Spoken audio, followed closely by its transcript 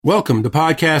Welcome to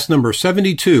podcast number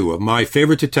 72 of My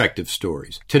Favorite Detective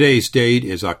Stories. Today's date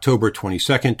is October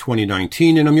 22nd,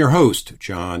 2019, and I'm your host,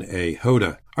 John A.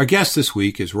 Hoda. Our guest this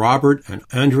week is Robert and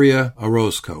Andrea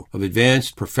Orozco of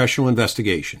Advanced Professional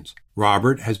Investigations.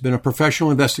 Robert has been a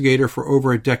professional investigator for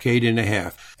over a decade and a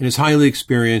half and is highly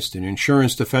experienced in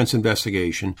insurance defense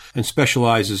investigation and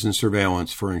specializes in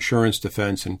surveillance for insurance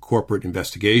defense and corporate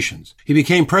investigations. He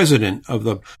became president of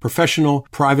the Professional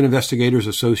Private Investigators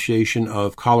Association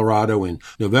of Colorado in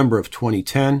November of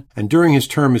 2010, and during his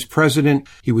term as president,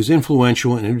 he was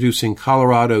influential in introducing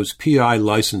Colorado's PI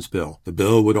license bill. The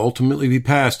bill would ultimately be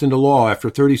passed into law after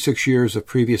 36 years of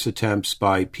previous attempts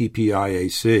by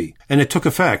PPIAC, and it took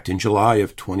effect in July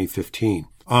of 2015.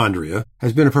 Andrea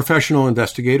has been a professional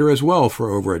investigator as well for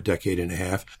over a decade and a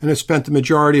half and has spent the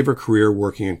majority of her career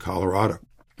working in Colorado.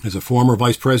 As a former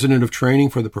vice president of training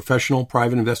for the Professional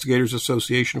Private Investigators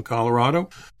Association of Colorado,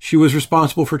 she was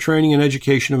responsible for training and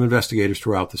education of investigators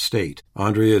throughout the state.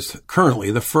 Andrea is currently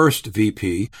the first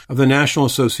VP of the National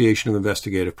Association of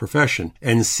Investigative Profession,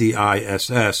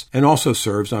 NCISS, and also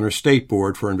serves on her state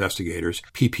board for investigators,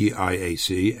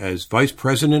 PPIAC, as vice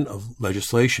president of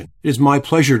legislation. It is my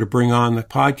pleasure to bring on the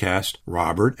podcast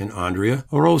Robert and Andrea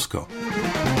Orozco.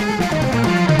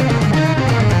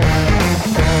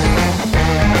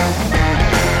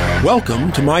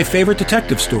 Welcome to My Favorite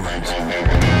Detective Stories.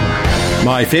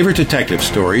 My Favorite Detective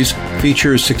Stories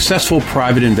features successful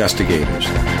private investigators.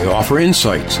 They offer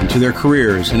insights into their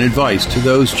careers and advice to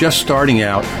those just starting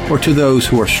out or to those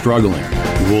who are struggling.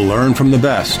 You will learn from the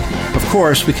best. Of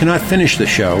course, we cannot finish the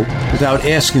show without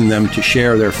asking them to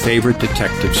share their favorite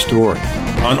detective story.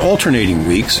 On alternating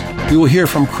weeks, we will hear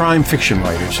from crime fiction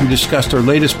writers who discuss their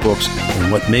latest books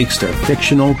and what makes their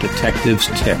fictional detectives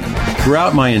tick.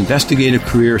 Throughout my investigative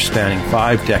career spanning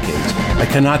 5 decades, I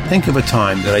cannot think of a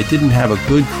time that I didn't have a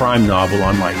good crime novel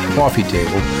on my coffee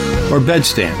table or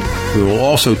bedstand. We will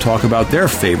also talk about their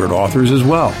favorite authors as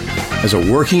well. As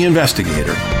a working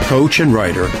investigator, coach, and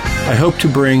writer, I hope to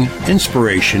bring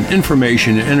inspiration,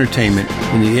 information, and entertainment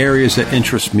in the areas that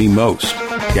interest me most.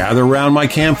 Gather around my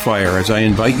campfire as I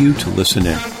invite you to listen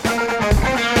in.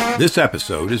 This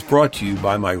episode is brought to you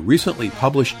by my recently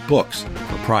published books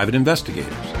for private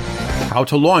investigators. How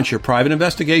to launch your private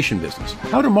investigation business,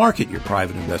 how to market your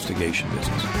private investigation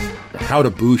business, and how to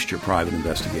boost your private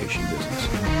investigation business.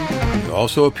 It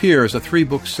also appears a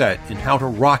 3-book set in how to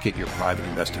rocket your private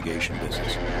investigation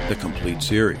business, the complete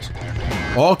series.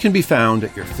 All can be found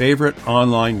at your favorite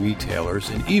online retailers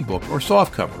in ebook or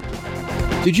softcover.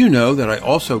 Did you know that I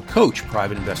also coach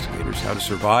private investigators how to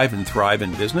survive and thrive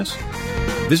in business?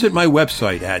 Visit my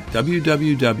website at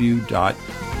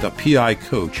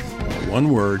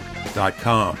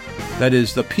www.thepicoach.com. That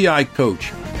is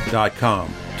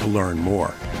thepicoach.com to learn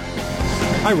more.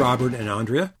 Hi, Robert and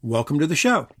Andrea. Welcome to the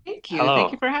show. Thank you. Hello.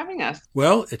 Thank you for having us.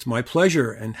 Well, it's my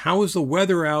pleasure. And how is the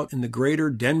weather out in the greater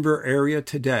Denver area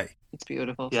today? It's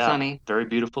beautiful. Yeah, Sunny. very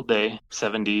beautiful day.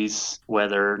 70s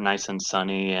weather, nice and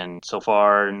sunny, and so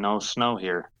far no snow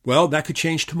here. Well, that could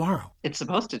change tomorrow. It's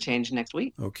supposed to change next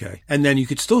week. Okay. And then you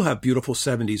could still have beautiful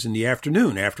 70s in the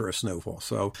afternoon after a snowfall.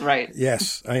 So, Right.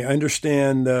 yes, I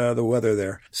understand the weather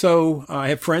there. So I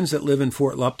have friends that live in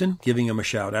Fort Lupton, giving them a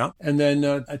shout out. And then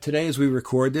today, as we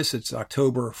record this, it's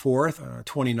October 4th,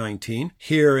 2019.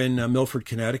 Here in Milford,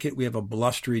 Connecticut, we have a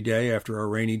blustery day after a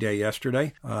rainy day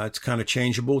yesterday. It's kind of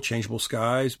changeable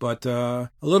skies, but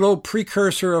a little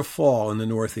precursor of fall in the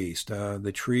Northeast.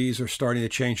 The trees are starting to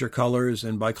change their colors,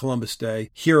 and by Columbus Day,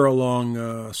 here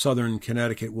along southern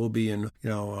Connecticut, we'll be in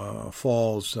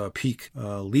fall's peak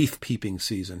leaf peeping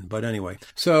season. But anyway,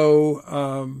 so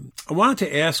I wanted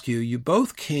to ask you. You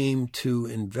both came to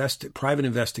private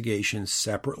investigations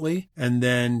separately, and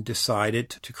then decided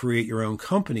to create your own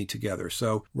company together.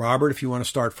 So, Robert, if you want to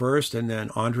start first, and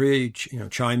then Andrea,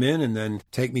 chime in, and then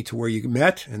take me to where you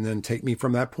met, and then take me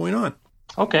from that point on.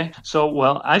 Okay. So,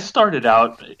 well, I started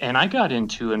out and I got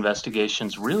into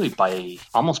investigations really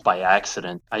almost by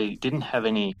accident. I didn't have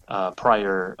any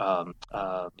prior,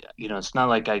 it's not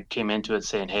like I came into it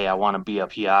saying, hey, I want to be a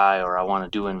PI or I want to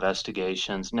do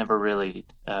investigations. Never really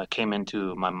came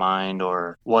into my mind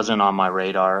or wasn't on my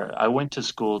radar. I went to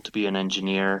school to be an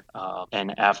engineer.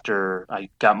 And after I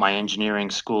got my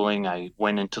engineering schooling, I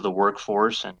went into the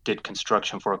workforce and did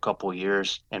construction for a couple of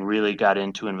years and really got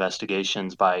into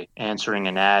investigations by answering sponsoring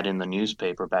an ad in the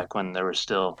newspaper back when there were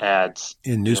still ads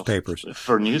in newspapers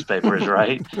for newspapers,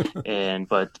 right? And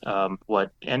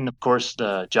of course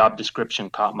the job description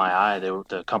caught my eye.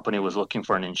 The company was looking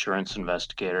for an insurance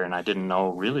investigator, and I didn't know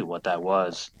really what that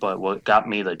was. But what got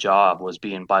me the job was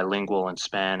being bilingual in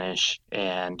Spanish,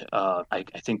 and I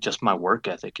think just my work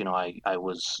ethic. I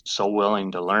was so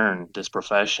willing to learn this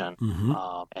profession,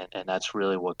 and that's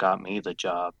really what got me the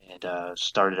job. And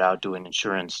started out doing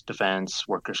insurance, defense,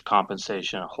 workers'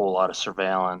 compensation, a whole lot of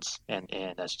surveillance, and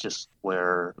that's just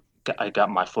where I got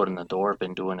my foot in the door.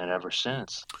 Been doing it ever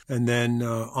since. And then,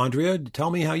 Andrea, tell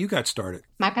me how you got started.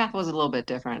 My path was a little bit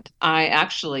different. I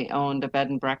actually owned a bed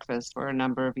and breakfast for a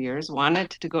number of years, wanted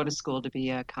to go to school to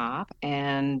be a cop,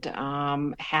 and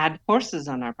had horses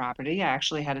on our property. I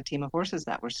actually had a team of horses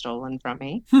that were stolen from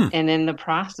me. And in the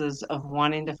process of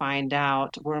wanting to find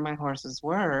out where my horses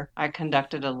were, I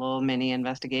conducted a little mini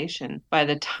investigation. By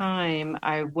the time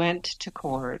I went to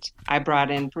court, I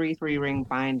brought in 3 3-ring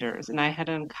binders, and I had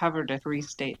uncovered a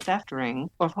 3-state theft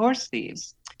ring of horse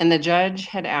thieves. And the judge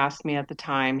had asked me at the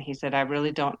time, he said, I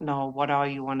really don't know what all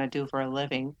you want to do for a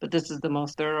living, but this is the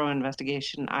most thorough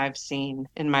investigation I've seen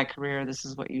in my career. This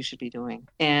is what you should be doing.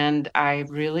 And I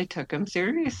really took him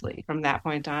seriously. From that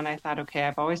point on, I thought, okay,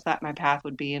 I've always thought my path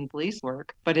would be in police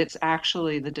work, but it's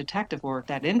actually the detective work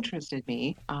that interested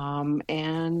me,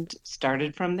 and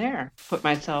started from there. Put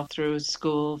myself through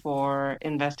school for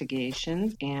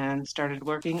investigations and started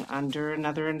working under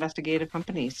another investigative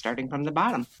company, starting from the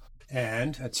bottom.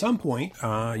 And at some point,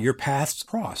 your paths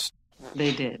crossed.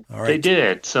 They did. All right. They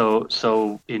did.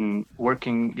 So in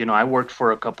working, I worked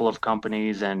for a couple of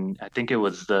companies, and I think it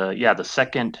was the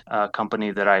second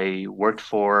company that I worked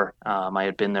for. I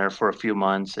had been there for a few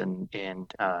months, and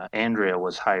Andrea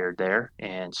was hired there,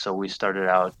 and so we started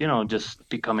out, just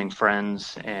becoming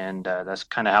friends, and that's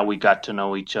kind of how we got to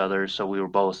know each other. So we were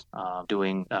both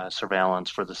doing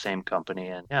surveillance for the same company,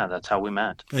 and that's how we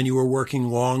met. And you were working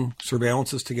long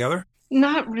surveillances together?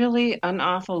 Not really an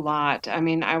awful lot. I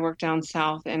mean, I worked down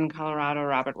south in Colorado.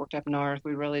 Robert worked up north.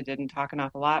 We really didn't talk an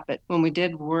awful lot. But when we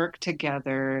did work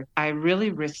together, I really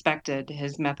respected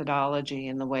his methodology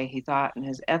and the way he thought and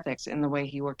his ethics and the way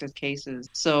he worked his cases.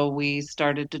 So we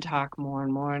started to talk more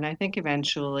and more. And I think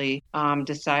eventually Robert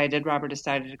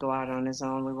decided to go out on his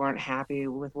own. We weren't happy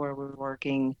with where we were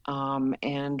working.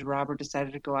 And Robert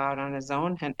decided to go out on his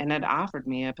own and had offered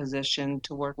me a position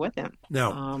to work with him.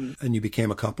 Now, and you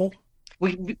became a couple?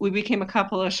 We became a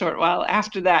couple a short while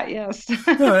after that, yes.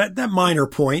 No, that minor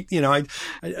point,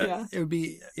 it would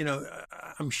be,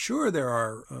 I'm sure there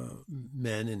are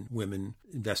men and women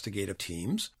investigative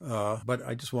teams, but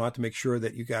I just wanted to make sure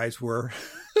that you guys were.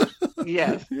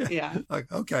 Yes, yeah.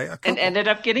 Like, okay. And ended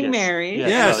up getting married.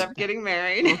 Yes. Ended up getting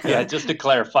married. Okay. Yeah, just to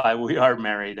clarify, we are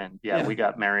married, and we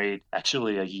got married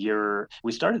actually a year.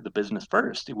 We started the business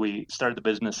first. We started the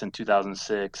business in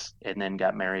 2006 and then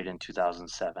got married in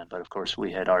 2007. But of course,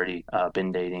 we had already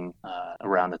been dating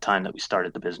around the time that we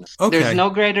started the business. Okay. There's no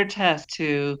greater test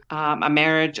to a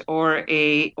marriage or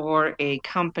a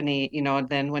company,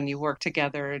 than when you work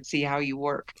together and see how you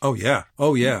work. Oh yeah.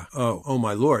 Oh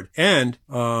my Lord. And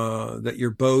that you're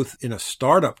both in a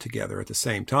startup together at the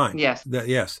same time. Yes.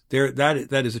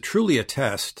 That is truly a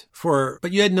test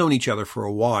but you had known each other for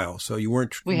a while, so you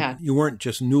weren't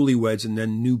just newlyweds and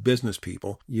then new business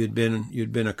people. You'd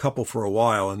been a couple for a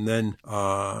while, and then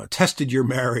tested your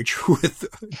marriage with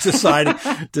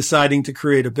deciding to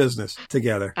create a business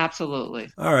together.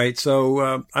 Absolutely. All right.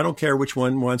 So I don't care which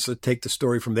one wants to take the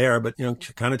story from there, but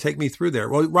kind of take me through there.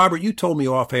 Well, Robert, you told me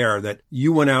off air that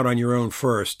you went out on your own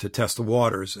first to test the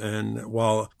waters, and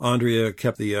while Andrea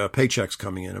kept the paychecks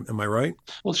coming in. Am I right?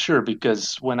 Well, sure,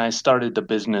 because when I started the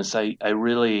business, I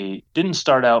really didn't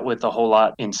start out with a whole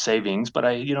lot in savings, but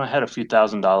I had a few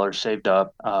 $1,000s saved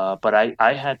up. But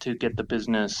I had to get the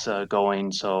business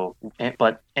going.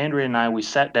 But Andrea and I, we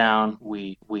sat down,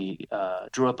 we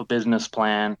drew up a business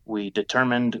plan. We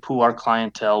determined who our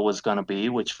clientele was going to be,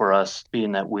 which for us,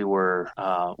 being that we were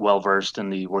well-versed in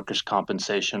the workers'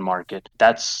 compensation market,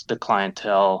 that's the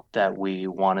clientele that we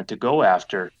wanted to go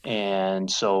after.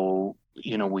 And so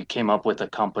we came up with a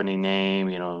company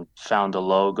name, found a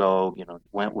logo,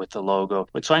 went with the logo.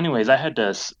 But so anyways, I had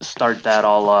to start that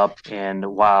all up. And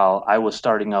while I was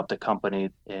starting up the company,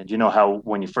 and you know how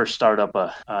when you first start up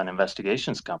an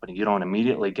investigations company, you don't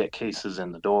immediately get cases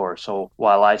in the door. So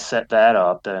while I set that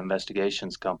up, the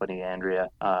investigations company, Andrea,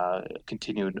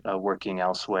 continued working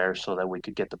elsewhere so that we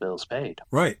could get the bills paid.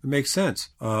 Right. It makes sense.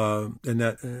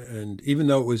 And even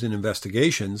though it was in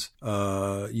investigations,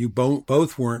 you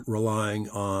both weren't relying relying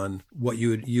on what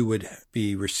you would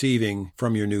be receiving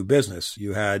from your new business.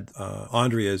 You had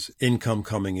Andrea's income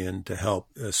coming in to help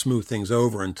smooth things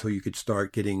over until you could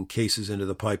start getting cases into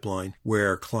the pipeline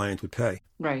where clients would pay.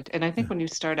 Right. And I think when you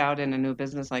start out in a new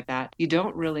business like that, you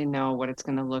don't really know what it's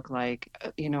going to look like,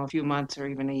 a few months or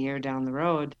even a year down the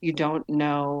road. You don't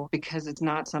know because it's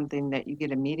not something that you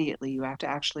get immediately. You have to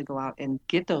actually go out and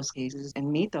get those cases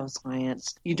and meet those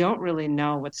clients. You don't really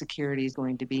know what security is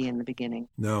going to be in the beginning.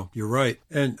 No, you're right.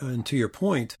 And to your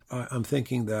point, I'm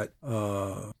thinking that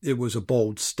it was a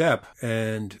bold step.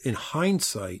 And in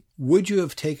hindsight, would you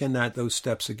have taken those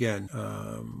steps again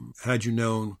had you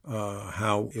known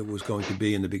how it was going to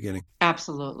be in the beginning?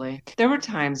 Absolutely. There were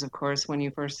times, of course, when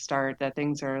you first start that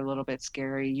things are a little bit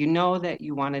scary. You know that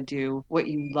you want to do what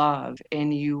you love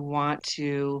and you want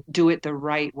to do it the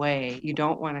right way. You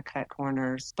don't want to cut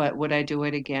corners. But would I do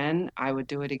it again? I would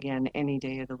do it again any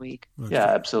day of the week. Yeah,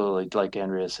 absolutely. Like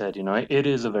Andrea said, it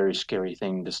is a very scary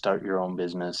thing to start your own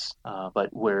business. But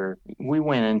we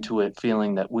went into it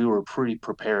feeling that we were pretty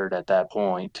prepared at that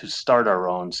point to start our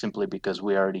own simply because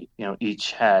we already,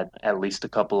 each had at least a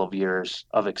couple of years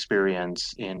of experience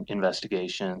in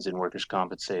investigations in workers'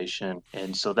 compensation.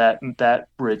 And so that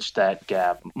bridged that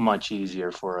gap much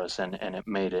easier for us. And it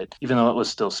made it, even though it was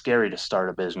still scary to start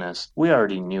a business, we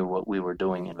already knew what we were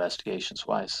doing investigations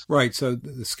wise. Right. So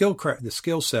the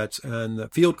skill sets and the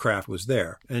field craft was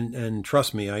there. And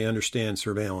trust me, I understand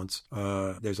surveillance.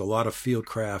 There's a lot of field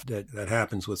craft that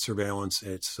happens with surveillance.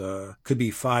 It's could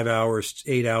be 5 hours,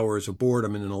 8 hours of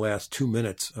boredom, and in the last 2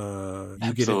 minutes,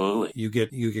 you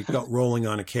get rolling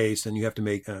on a case, and you have to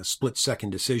make split-second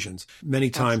decisions. Many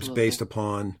times based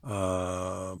upon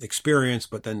experience,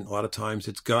 but then a lot of times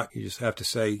it's gut. You just have to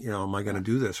say, am I going to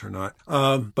do this or not?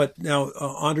 But now,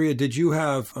 Andrea, did you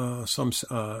have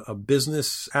a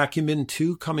business acumen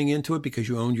too coming into it because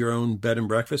you owned your own bed and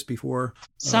breakfast before?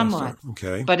 Somewhat.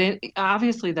 Okay. But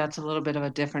obviously that's a little bit of a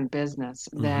different business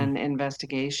than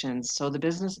investigations. So the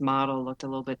business model looked a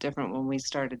little bit different when we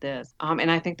started this.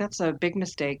 And I think that's a big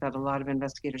mistake that a lot of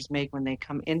investigators make when they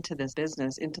come into this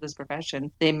business, into this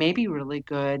profession. They may be really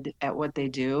good at what they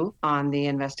do on the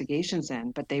investigations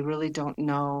end, but they really don't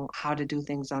know how to do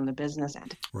things on the business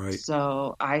end. Right.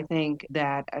 So I think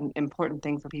that an important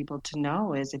thing for people to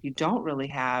know is if you don't really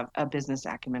have a business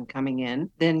acumen coming in,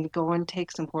 then go and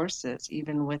take some courses,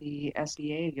 even with the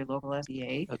SBA, your local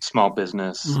SBA. Small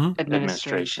Business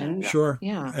Administration. Sure.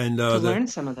 Yeah. And to learn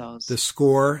some of those. The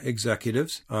SCORE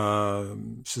executives,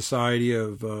 Society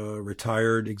of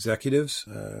Retired Executives.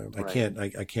 Right.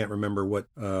 I can't remember what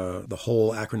the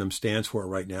whole acronym stands for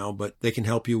right now, but they can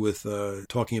help you with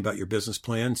talking about your business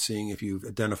plan, seeing if you've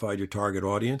identified your target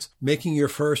audience, making your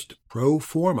first pro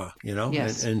forma,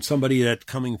 Yes. and somebody that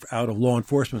coming out of law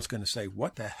enforcement is going to say,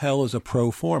 what the hell is a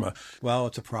pro forma? Well,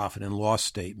 it's a profit and loss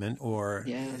statement, or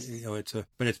yes.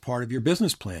 But it's part of your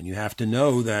business plan. You have to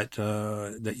know that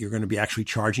you're going to be actually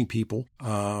charging people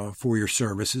for your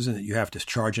services, and that you have to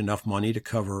charge enough money to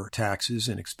cover taxes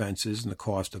and expenses and the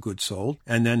cost of goods sold,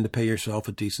 and then to pay yourself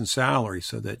a decent salary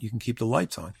so that you can keep the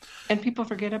lights on. And people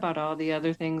forget about all the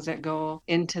other things that go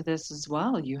into this as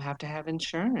well. You have to have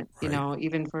insurance, right.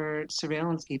 Even for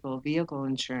surveillance people, vehicle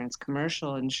insurance,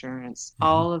 commercial insurance,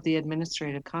 all of the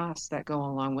administrative costs that go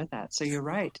along with that. So you're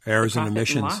right. Errors and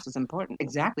omissions. And loss is important.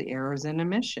 Exactly. Errors and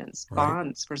omissions. Right.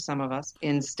 Bonds for some of us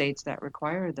in states that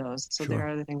require those. So Sure. there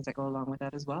are other things that go along with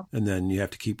that as well. And then you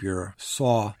have to keep your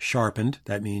saw sharpened.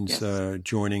 That means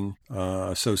joining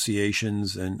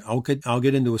associations, and I'll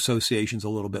get into associations a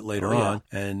little bit later on,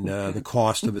 and the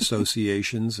cost of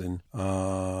associations and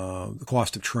the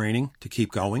cost of training to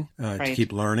keep going, to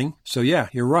keep learning. So yeah,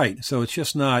 you're right. So it's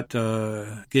just not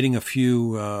getting a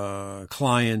few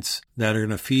clients that are going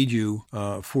to feed you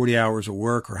 40 hours of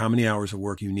work or how many hours of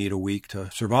work you need a week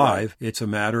to survive. Right. It's a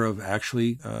matter of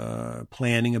actually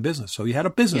planning a business. So you had a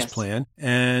business plan,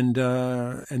 and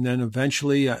then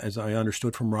eventually, as I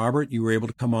understood from Robert, you were able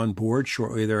to come on board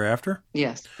shortly thereafter.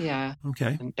 Yes. Yeah.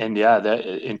 Okay. And that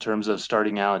in terms of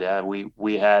starting out,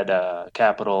 we had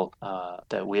capital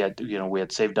that we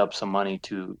had saved up some money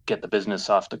to get the business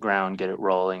off the ground, get it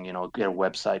rolling, get a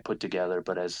website put together.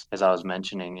 But as I was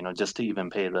mentioning, just to even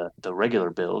pay the regular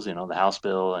bills, the house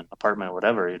bill and apartment or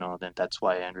whatever, then that's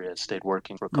why Andrea stayed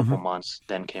working for a couple months,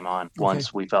 then came on.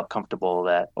 Once we felt comfortable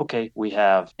that, okay, we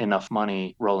have enough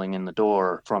money rolling in the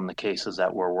door from the cases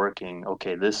that we're working.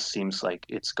 Okay, this seems like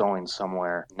it's going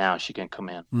somewhere. Now she can come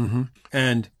in. Mm-hmm.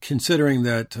 And considering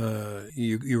that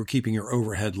you were keeping your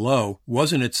overhead low,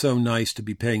 wasn't it so nice to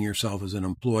be paying yourself as an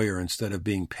employer instead of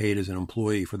being paid as an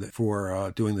employee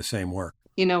for doing the same work?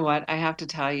 You know what? I have to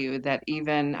tell you that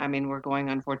we're going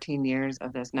on 14 years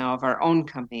of this now of our own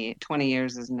company, 20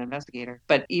 years as an investigator.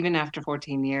 But even after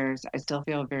 14 years, I still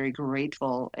feel very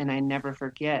grateful. And I never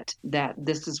forget that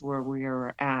this is where we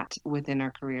are at within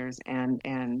our careers and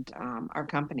our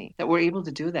company, that we're able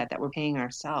to do that, that we're paying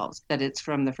ourselves, that it's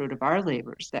from the fruit of our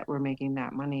labors that we're making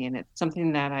that money. And it's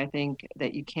something that I think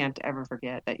that you can't ever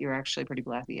forget, that you're actually pretty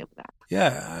blessed to be able to that.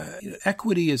 Yeah,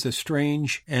 equity is a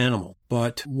strange animal,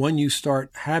 but when you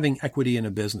start having equity in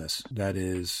a business, that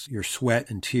is your sweat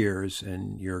and tears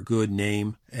and your good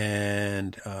name,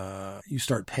 and you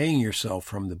start paying yourself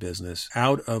from the business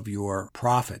out of your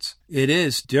profits, it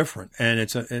is different, and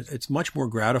it's much more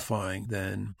gratifying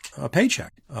than a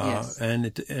paycheck. Yes. And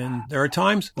there are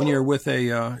times when you're with a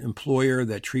employer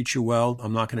that treats you well.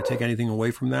 I'm not going to take anything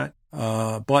away from that.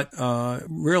 But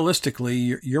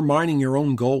realistically, you're mining your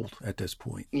own gold at this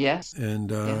point. Yes.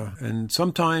 And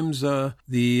sometimes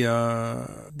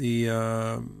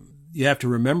you have to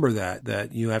remember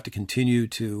that you have to continue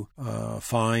to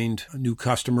find new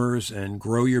customers and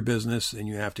grow your business, and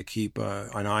you have to keep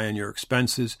an eye on your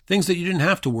expenses, things that you didn't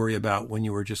have to worry about when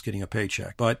you were just getting a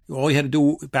paycheck. But all you had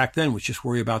to do back then was just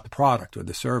worry about the product or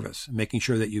the service, making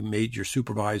sure that you made your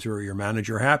supervisor or your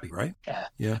manager happy, right?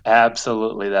 Yeah.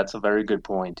 Absolutely. That's a very good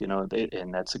point,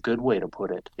 and that's a good way to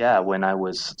put it. Yeah, when I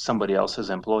was somebody else's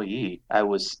employee, I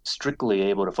was strictly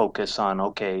able to focus on,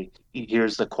 okay,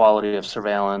 here's the quality of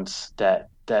surveillance that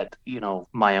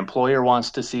my employer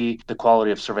wants to see, the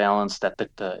quality of surveillance that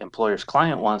the employer's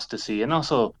client wants to see. And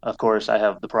also, of course, I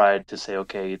have the pride to say,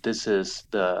 okay, this is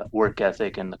the work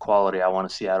ethic and the quality I want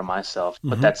to see out of myself.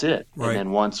 But that's it. Right. And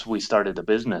then once we started the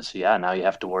business, now you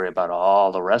have to worry about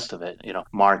all the rest of it,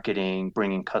 marketing,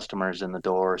 bringing customers in the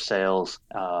door, sales.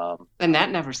 And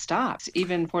that never stops.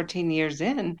 Even 14 years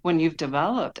in, when you've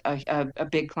developed a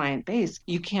big client base,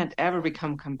 you can't ever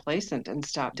become complacent and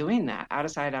stop doing that. Out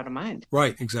of sight, out of mind.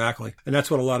 Right. Exactly. And that's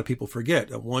what a lot of people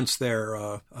forget. Once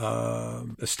they're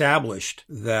established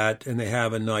and they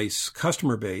have a nice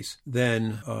customer base,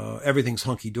 then everything's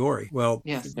hunky-dory. Well,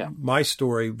 yes. My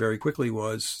story very quickly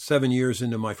was 7 years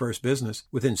into my first business.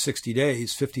 Within 60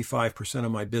 days, 55%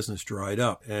 of my business dried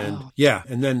up. And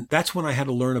and then that's when I had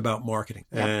to learn about marketing.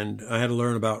 Yeah. And I had to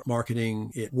learn about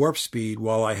marketing at warp speed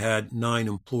while I had 9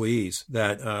 employees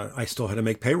that I still had to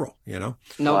make payroll, No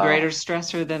greater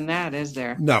stressor than that, is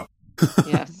there? No.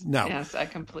 Yes. No. Yes, I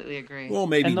completely agree. Well,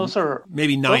 maybe and those are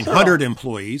 900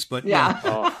 employees, but yeah.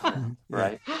 No.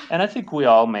 Right. And I think we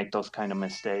all make those kind of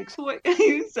mistakes. What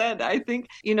you said, I think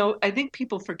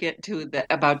people forget too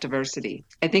about diversity.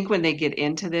 I think when they get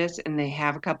into this and they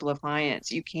have a couple of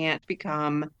clients, you can't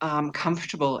become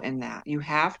comfortable in that. You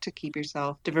have to keep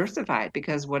yourself diversified,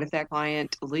 because what if that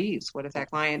client leaves? What if that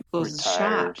client closes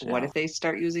shop? Yeah. What if they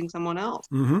start using someone else?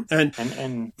 Mm-hmm.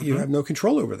 And you have no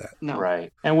control over that. No.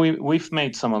 Right. And we've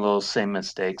made some of those same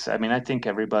mistakes. I mean, I think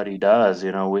everybody does.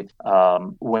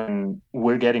 When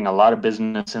we're getting a lot of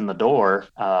business in the door,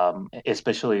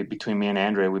 especially between me and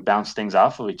Andrea, we bounce things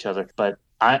off of each other. But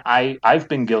I've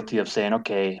been guilty of saying,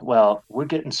 okay, well, we're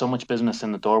getting so much business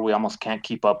in the door, we almost can't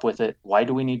keep up with it. Why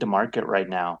do we need to market right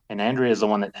now? And Andrea is the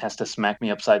one that has to smack me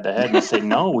upside the head and say,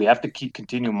 no, we have to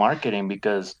continue marketing,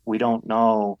 because we don't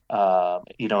know,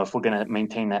 if we're going to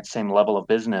maintain that same level of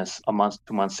business a month,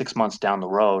 2 months, 6 months down the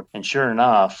road. And sure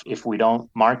enough, if we don't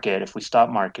market, if we stop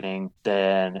marketing,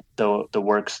 then the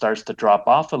work starts to drop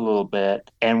off a little bit.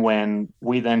 And when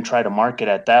we then try to market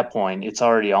at that point, it's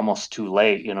already almost too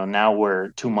late. Now we're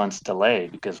 2 months delay,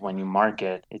 because when you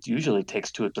market, it usually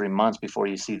takes 2 or 3 months before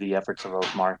you see the efforts of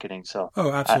those marketing. So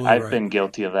absolutely I've been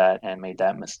guilty of that and made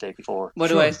that mistake before. What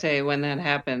do I say when that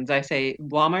happens? I say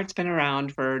Walmart's been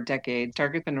around for decades.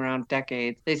 Target's been around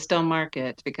decades. They still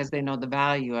market because they know the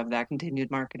value of that continued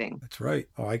marketing. That's right.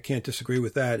 Oh, I can't disagree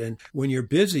with that. And when you're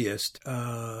busiest,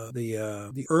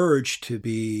 the urge to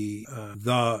be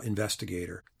the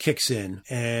investigator kicks in,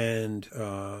 and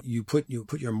you put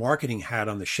your marketing hat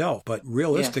on the shelf. But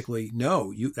realistically, yes.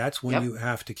 No, that's when you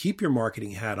have to keep your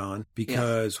marketing hat on,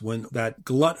 because when that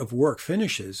glut of work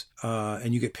finishes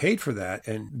and you get paid for that,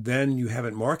 and then you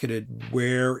haven't marketed,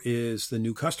 where is the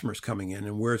new customers coming in,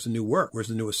 and where's the new work? Where's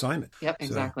the new assignment? Yep,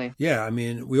 exactly. So, yeah, I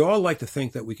mean, we all like to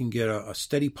think that we can get a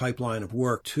steady pipeline of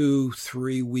work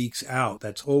 2-3 weeks out.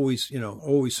 That's always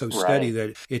so steady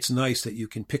that it's nice that you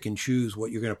can pick and choose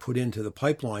what you're going to put into the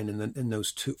pipeline in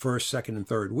those first, second, and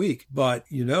third week. But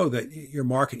you know that you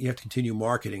have to continue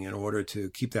marketing in order to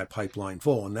keep that pipeline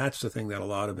full. And that's the thing that a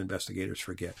lot of investigators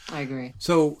forget. I agree.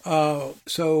 So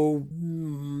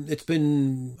it's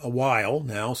been a while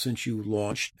now since you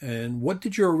launched. And what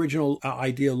did your original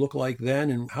idea look like then,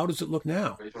 and how does it look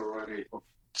now?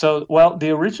 So, well,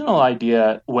 the original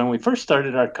idea when we first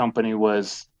started our company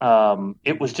was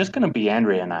it was just going to be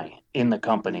Andrea and I in the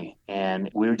company, and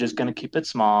we were just going to keep it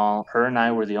small. Her and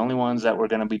I were the only ones that were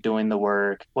going to be doing the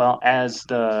work. Well, as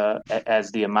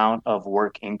the amount of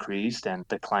work increased and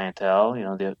the clientele,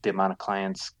 the amount of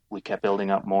clients we kept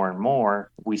building up more and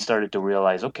more, we started to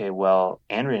realize, okay, well,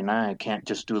 Andrea and I can't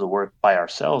just do the work by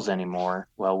ourselves anymore.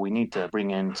 Well, we need to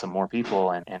bring in some more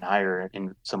people and hire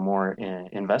in some more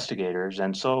investigators.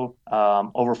 And so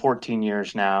over 14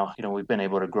 years now, we've been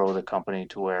able to grow the company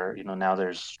to where, now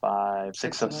there's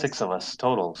six of us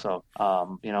total. So,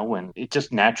 when it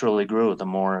just naturally grew, the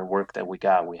more work that we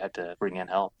got, we had to bring in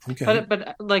help. Okay.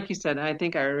 But like you said, I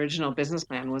think our original business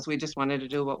plan was we just wanted to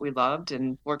do what we loved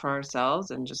and work for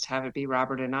ourselves and just have it be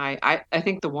Robert and I. I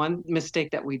think the one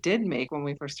mistake that we did make when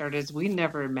we first started is we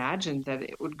never imagined that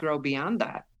it would grow beyond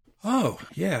that. Oh,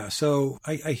 yeah. So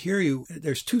I hear you.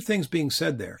 There's two things being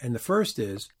said there. And the first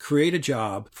is create a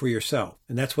job for yourself.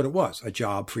 And that's what it was, a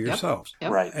job for yourselves.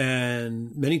 Yep. Right.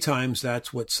 And many times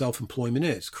that's what self-employment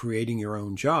is, creating your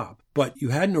own job. But you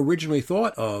hadn't originally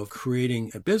thought of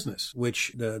creating a business,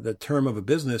 which the term of a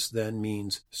business then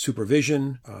means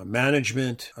supervision,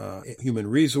 management, human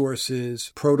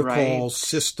resources, protocols,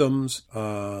 systems,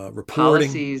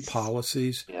 reporting,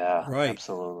 policies. Yeah, right.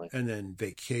 Absolutely. And then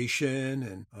vacation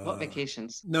and what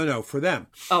vacations? No, for them.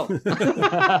 Oh.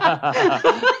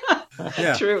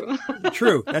 Yeah.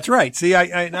 True. That's right. See,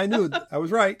 I knew I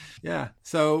was right. Yeah.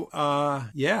 So,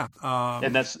 yeah.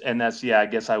 And that's, I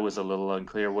guess I was a little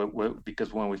unclear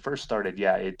because when we first started,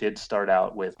 it did start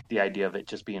out with the idea of it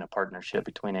just being a partnership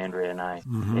between Andrea and I.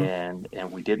 Mm-hmm.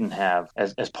 And we didn't have,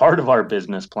 as part of our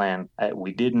business plan,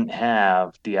 we didn't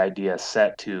have the idea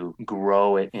set to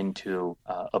grow it into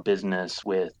a business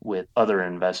with other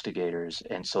investigators.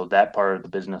 And so that part of the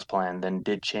business plan then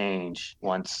did change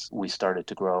once we started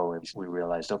to grow. We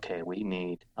realized, okay, we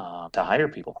need to hire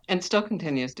people. And still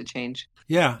continues to change.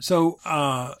 Yeah. So,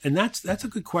 and that's a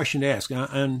good question to ask.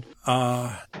 And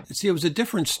see, it was a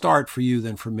different start for you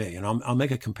than for me. And I'll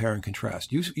make a compare and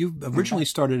contrast. You originally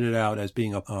started it out as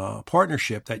being a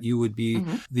partnership that you would be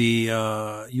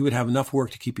you would have enough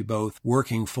work to keep you both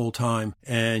working full time,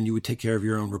 and you would take care of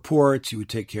your own reports. You would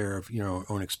take care of your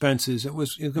own expenses. It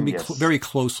was going to be very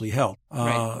closely held.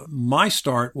 Right. My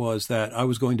start was that I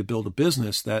was going to build a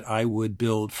business that I would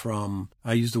build from,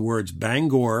 I use the words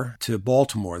Bangor to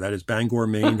Baltimore. That is Bangor,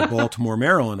 Maine to Baltimore,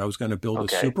 Maryland. I was going to build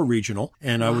a super regional,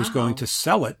 and I was going to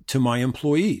sell it to my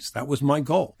employees. That was my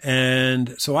goal.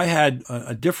 And so I had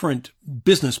a different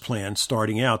business plan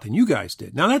starting out than you guys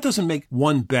did. Now, that doesn't make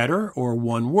one better or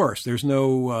one worse. There's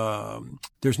no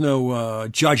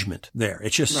judgment there.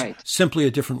 It's just simply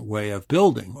a different way of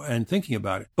building and thinking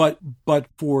about it. But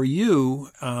for you,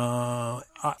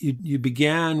 you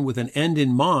began with an end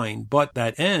in mind, but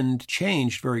that end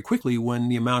changed very quickly when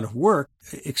the amount of work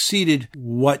exceeded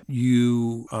what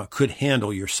you could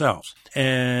handle yourselves.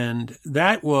 And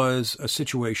that was a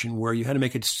situation where you had to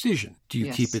make a decision. Do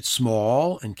you keep it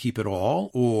small and keep it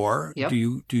all, or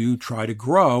do you try to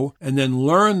grow and then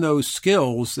learn those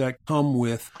skills that come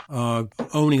with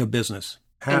owning a business?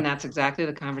 And that's exactly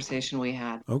the conversation we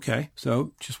had. Okay.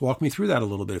 So just walk me through that a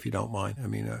little bit, if you don't mind. I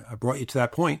mean, I brought you to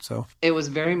that point, so. It was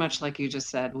very much like you just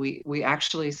said. We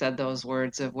actually said those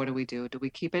words of what do we do? Do we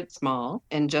keep it small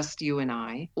and just you and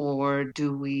I? Or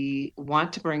do we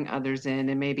want to bring others in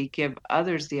and maybe give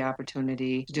others the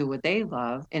opportunity to do what they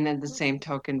love, and at the same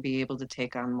token be able to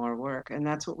take on more work? And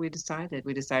that's what we decided.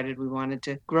 We decided we wanted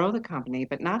to grow the company,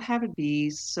 but not have it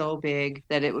be so big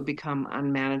that it would become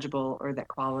unmanageable or that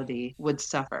quality would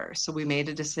suffer. So we made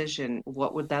a decision.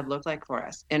 What would that look like for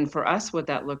us? And for us, what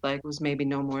that looked like was maybe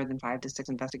no more than 5 to 6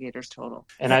 investigators total.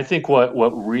 And I think what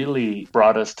really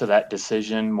brought us to that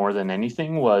decision more than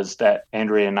anything was that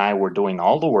Andrea and I were doing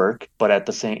all the work, but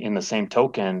in the same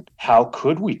token, how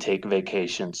could we take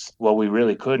vacations? Well, we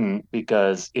really couldn't,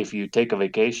 because if you take a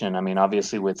vacation, I mean,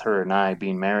 obviously with her and I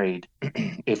being married,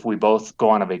 if we both go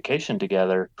on a vacation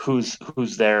together, who's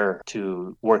there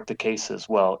to work the cases?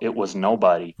 Well, it was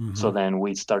nobody. Mm-hmm. So then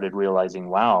we started realizing,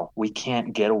 wow, we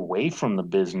can't get away from the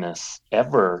business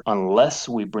ever unless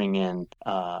we bring in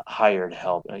hired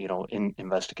help,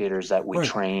 investigators that we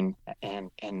train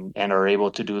and are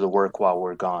able to do the work while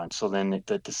we're gone. So then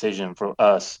the decision for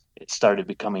us it started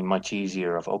becoming much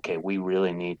easier of, okay, we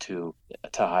really need to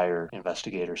hire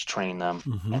investigators, train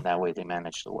them, and that way they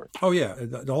manage the work. Oh, yeah.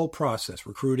 The whole process,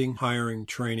 recruiting, hiring,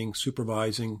 training,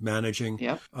 supervising, managing,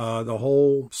 the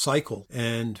whole cycle.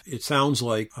 And it sounds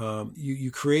like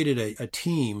you created a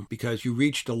team because you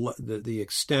reached the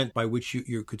extent by which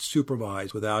you could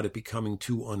supervise without it becoming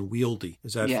too unwieldy.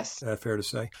 Is that fair to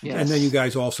say? Yes. And then you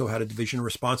guys also had a division of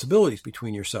responsibilities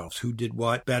between yourselves. Who did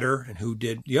what better and who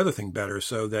did the other thing better,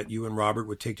 so that you and Robert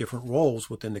would take different roles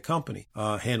within the company,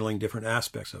 handling different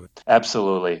aspects of it.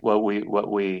 Absolutely.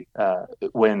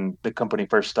 When the company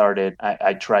first started,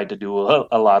 I tried to do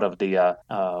a lot of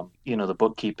the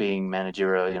bookkeeping,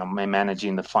 managerial,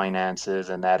 managing the finances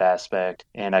and that aspect.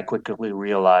 And I quickly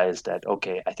realized that,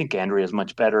 okay, I think Andrea is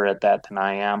much better at that than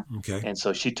I am. Okay. And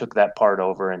so she took that part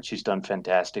over, and she's done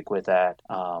fantastic with that.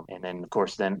 And then, of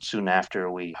course, soon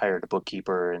after we hired a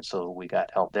bookkeeper, and so we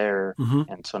got help there.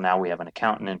 And so now we have an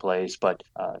accountant in place. But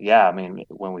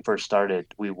when we first started,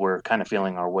 we were kind of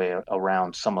feeling our way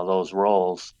around some of those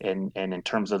roles. And in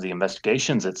terms of the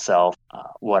investigations itself,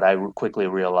 what I quickly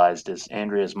realized is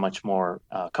Andrea is much more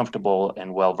comfortable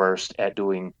and well-versed at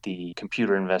doing the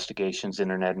computer investigations,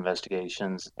 internet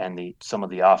investigations, and some of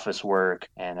the office work.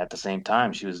 And at the same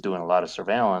time, she was doing a lot of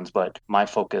surveillance, but my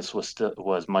focus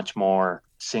was much more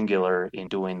singular in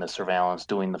doing the surveillance,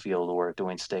 doing the field work,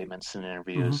 doing statements and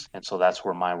interviews. And so that's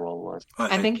where my role was.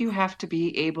 I think you have to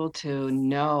be able to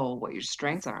know what your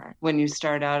strengths are when you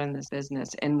start out in this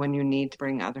business and when you need to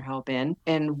bring other help in,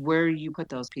 and where you put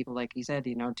those people. Like you said,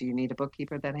 do you need a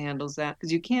bookkeeper that handles that?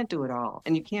 Because you can't do it all,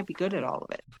 and you can't be good at all of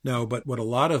it. No, but what a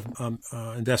lot of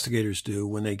investigators do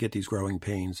when they get these growing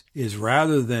pains is,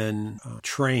 rather than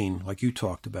train, like you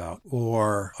talked about,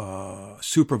 or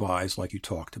supervise, like you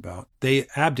talked about, they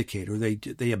abdicate, or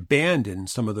they abandon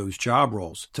some of those job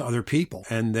roles to other people.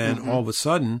 And then all of a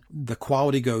sudden, the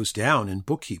quality goes down in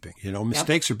bookkeeping.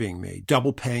 Mistakes are being made,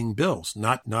 double paying bills,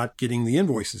 not getting the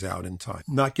invoices out in time,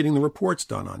 not getting the reports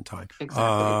done on time,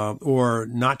 or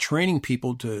not training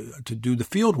people to do the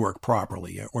field work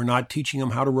properly, or not teaching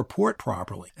them how to report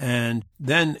properly. And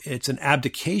then it's an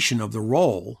abdication of the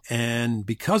role. And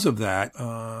because of that,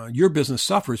 your business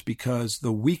suffers, because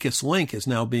the weakest link is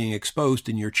now being exposed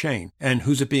in your chain. And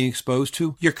who's it being exposed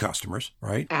to? Your customers,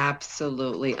 right?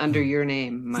 Absolutely. Under your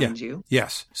name, mind you.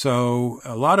 Yes. So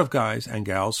a lot of guys and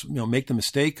gals, make the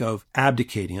mistake of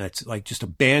abdicating. It's like just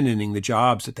abandoning the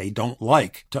jobs that they don't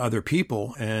like to other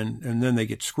people. And then they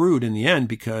get screwed in the end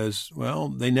because,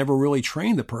 they never really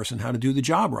trained the person how to do the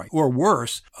job right. Or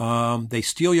worse, they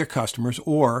steal your customers,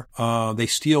 or they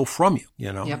steal from you,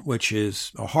 which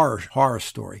is a horror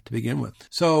story to begin with.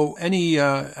 So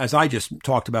as I just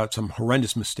talked about, some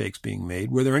horrendous mistakes being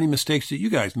made, were there any mistakes that you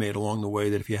guys made along the way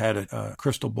that if you had a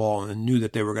crystal ball and knew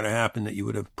that they were going to happen, that you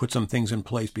would have put some things in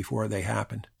place before they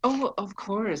happened? Oh, of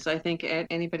course. I think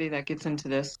anybody that gets into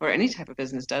this, or any type of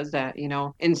business, does that.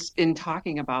 In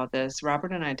talking about this,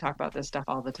 Robert and I talk about this stuff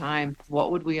all the time.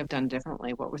 What would we have done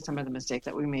differently? What were some of the mistakes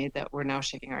that we made that we're now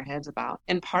shaking our heads about?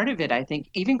 And part of it, I think,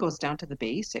 even goes down to the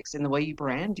basics in the way you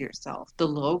brand yourself, the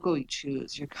logo you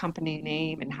choose, your company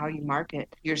name, and how you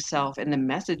market yourself, and the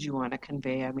message you want to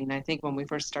convey. I mean, I think when we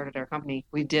first started our company,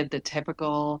 we did the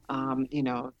typical,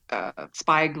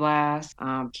 spyglass,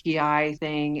 key eye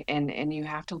thing, and you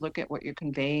have to look at what you're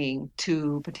conveying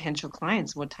to potential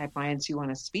clients, what type of clients you want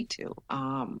to speak to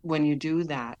when you do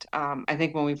that. I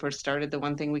think when we first started, the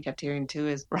one thing we kept hearing too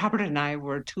is Robert and I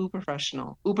were too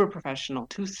professional, uber professional,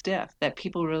 too stiff, that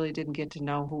people really didn't get to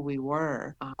know who we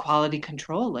were. Quality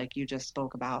control, like you just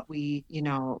spoke about, we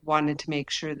wanted to make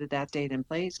sure that stayed in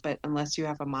place. But unless you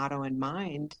have a motto in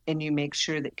mind and you make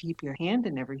sure that keep your hand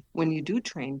in everything, when you do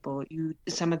train people,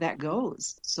 some of that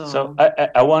goes. So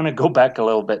I want to go back a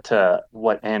little bit to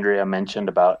what Andrea mentioned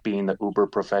about being the uber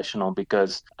professional,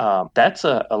 because that's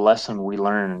a lesson we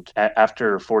learned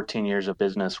after 14 years of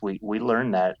business. We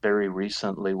learned that very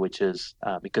recently, which is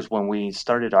because when we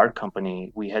started our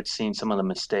company, we had seen some of the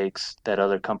mistakes that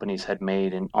other companies had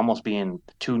made in almost being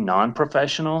too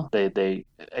non-professional. They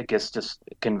I guess just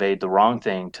conveyed the wrong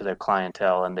thing to their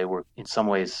clientele, and they were in some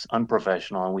ways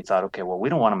unprofessional. And we thought, okay, well, we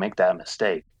don't want to make that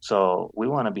mistake. So we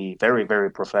want to be very, very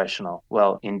professional.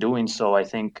 Well, in doing so, I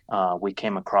think we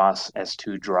came across as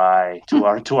too dry to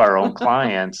our own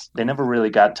clients. They never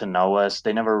really got to know us.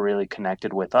 They never really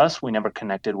connected with us. We never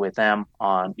connected with them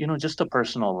on, just a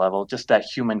personal level, just that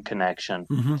human connection.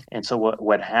 Mm-hmm. And so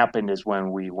what happened is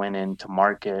when we went into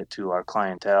market to our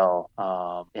clientele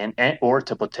or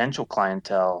to potential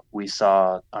clientele, we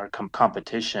saw our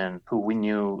competition, who we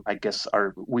knew,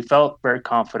 we felt very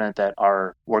confident that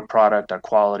our work product, our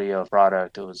quality, quality of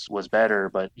product was better,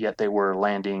 but yet they were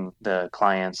landing the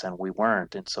clients and we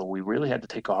weren't. And so we really had to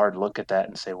take a hard look at that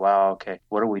and say, wow, okay,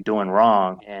 what are we doing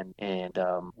wrong? And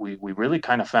we really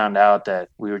kind of found out that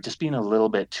we were just being a little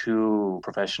bit too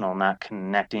professional, not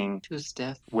connecting Too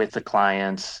stiff with the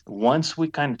clients. Once we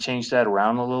kind of changed that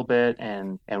around a little bit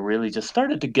and really just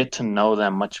started to get to know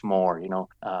them much more,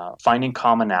 finding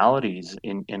commonalities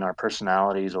in our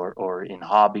personalities or in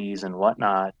hobbies and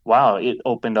whatnot. Wow, it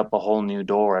opened up a whole new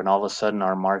door, and all of a sudden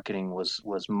our marketing was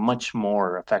much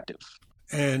more effective.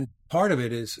 And part of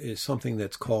it is something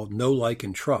that's called know, like,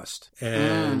 and trust.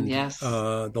 And yes.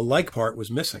 The like part was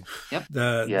missing. Yep.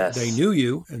 Yes. They knew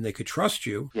you and they could trust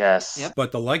you. Yes. Yep.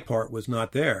 But the like part was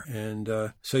not there.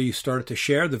 And so you started to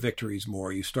share the victories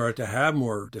more. You started to have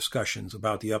more discussions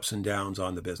about the ups and downs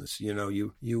on the business.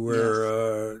 You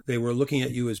were they were looking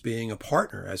at you as being a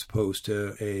partner as opposed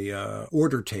to a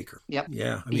order taker. Yep.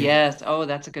 Yeah. Yes. Oh,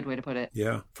 that's a good way to put it.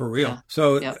 Yeah, for real. Yeah.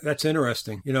 So Yep. that's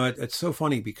interesting. It's so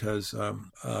funny because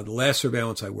the last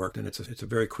surveillance I worked, and it's a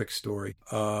very quick story.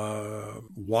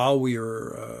 While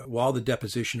the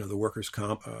deposition of the workers'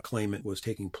 comp claimant was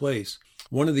taking place,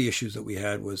 one of the issues that we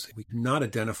had was we could not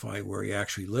identify where he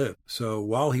actually lived. So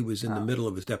while he was in the middle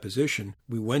of his deposition,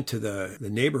 we went to the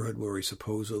neighborhood where he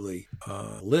supposedly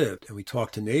lived, and we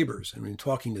talked to neighbors. And we were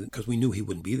talking to them because we knew he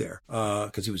wouldn't be there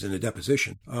because he was in a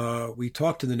deposition. We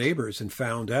talked to the neighbors and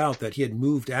found out that he had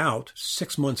moved out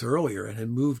 6 months earlier and had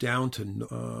moved down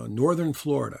to northern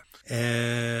Florida.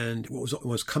 And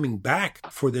was coming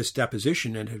back for this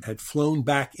deposition and had flown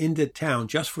back into town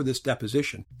just for this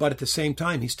deposition. But at the same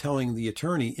time, he's telling the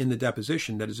attorney in the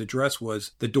deposition that his address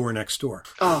was the door next door.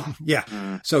 Oh,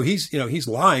 yeah. So he's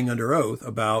lying under oath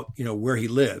about, where he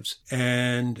lives.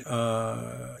 And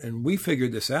we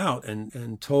figured this out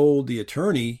and told the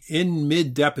attorney in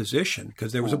mid deposition,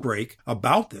 because there was a break,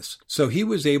 about this. So he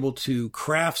was able to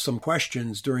craft some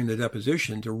questions during the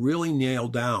deposition to really nail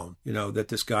down, that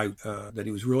this guy, that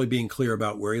he was really being clear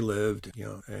about where he lived,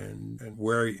 and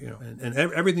where, and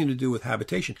everything to do with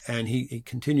habitation. And he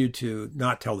continued to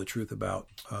not tell the truth about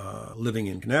living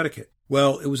in Connecticut.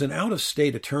 Well, it was an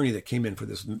out-of-state attorney that came in for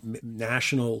this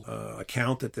national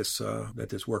account that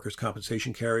this workers'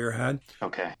 compensation carrier had.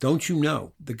 Okay. Don't you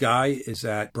know, the guy is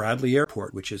at Bradley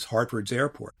Airport, which is Hartford's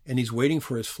airport, and he's waiting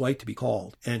for his flight to be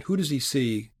called. And who does he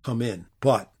see come in?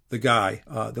 But the guy,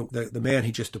 the man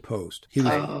he just deposed.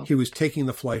 He was taking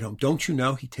the flight home. Don't you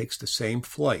know he takes the same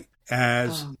flight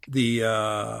as the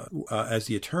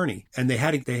attorney, and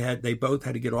they both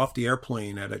had to get off the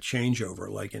airplane at a changeover,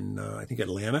 like in I think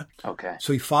Atlanta. Okay.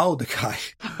 So he followed the guy.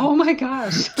 Oh my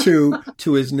gosh.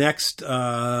 to his next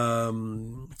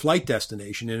flight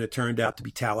destination, and it turned out to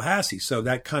be Tallahassee. So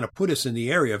that kind of put us in the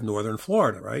area of northern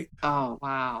Florida, right? Oh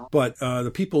wow. But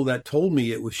the people that told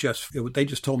me they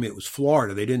just told me it was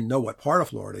Florida. They didn't know what part of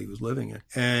Florida he was living in.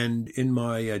 And in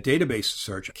my database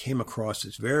search, I came across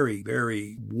this very,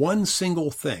 very one single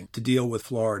thing to deal with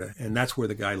Florida, and that's where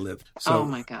the guy lived. So, oh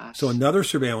my gosh. So another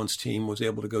surveillance team was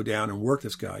able to go down and work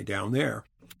this guy down there.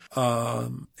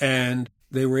 And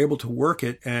they were able to work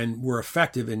it and were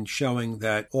effective in showing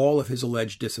that all of his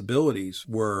alleged disabilities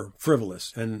were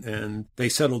frivolous, and they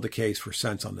settled the case for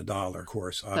cents on the dollar, of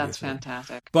course, obviously. That's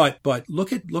fantastic. But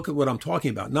look at what I'm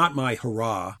talking about. Not my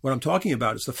hurrah. What I'm talking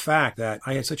about is the fact that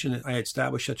I had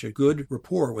established such a good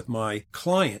rapport with my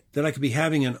client that I could be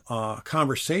having a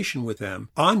conversation with them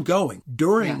ongoing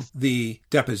during the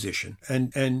deposition,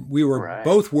 and we were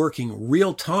both working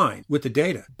real time with the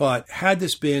data. But had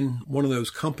this been one of those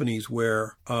companies where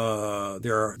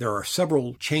there are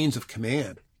several chains of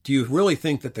command, do you really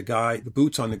think that the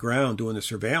boots on the ground doing the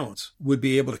surveillance, would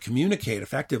be able to communicate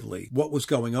effectively what was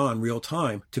going on real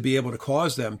time to be able to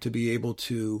cause them to be able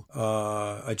to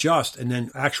adjust and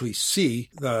then actually see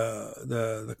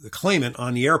the claimant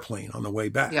on the airplane on the way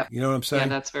back? Yep. You know what I'm saying? Yeah,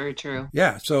 that's very true.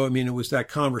 Yeah. So, I mean, it was that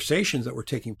conversations that were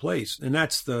taking place, and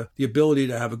that's the ability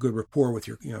to have a good rapport with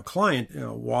your client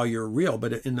while you're real.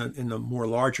 But in the more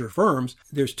larger firms,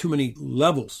 there's too many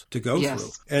levels to go through,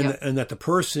 and that the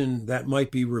person that might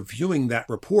be reviewing that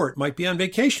report might be on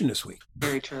vacation this week.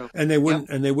 Very true. And they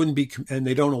wouldn't be, and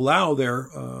they don't allow their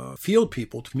field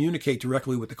people to communicate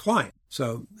directly with the client.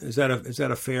 So is that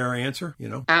a fair answer?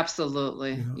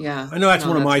 Absolutely. Yeah. I know that's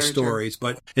one of my stories,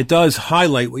 but it does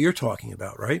highlight what you're talking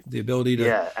about, right? The ability to.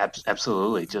 Yeah,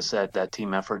 absolutely. Just that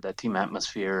team effort, that team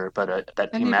atmosphere, but that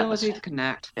and team the ability atmosphere. to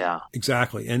connect. Yeah.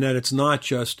 Exactly. And that it's not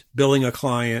just billing a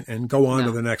client and go on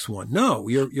to the next one. No,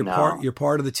 you're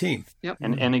part of the team. Yep.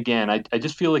 And again, I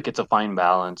just feel like it's a fine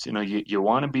balance. You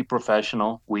want to be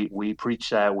professional. We preach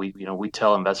that. We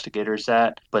tell investigators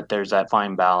that, but there's that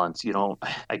fine balance.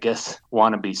 I guess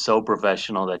want to be so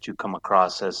professional that you come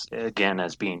across as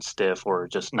being stiff or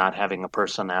just not having a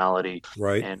personality.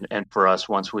 Right. And for us,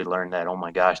 once we learned that, oh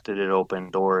my gosh, did it open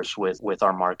doors with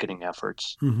our marketing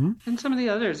efforts. Mm-hmm. And some of the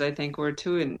others, I think, were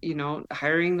too, and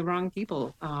hiring the wrong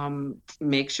people.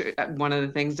 Make sure one of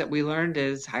the things that we learned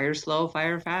is hire slow,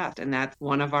 fire fast, and that's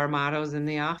one of our mottos in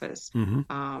the office.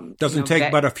 Mm-hmm. Doesn't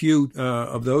take but a few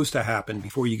of those to happen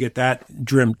before you get that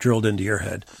drilled into your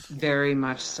head. Very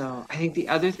much so. I think the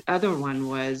other one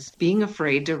was being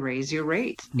afraid to raise your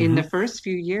rates. Mm-hmm. In the first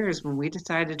few years when we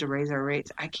decided to raise our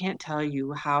rates, I can't tell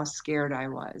you how scared I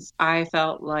was. I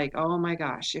felt like, oh my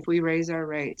gosh, if we raise our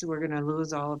rates, we're going to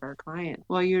lose all of our clients.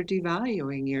 Well, you're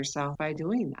devaluing yourself by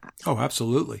doing that. Oh,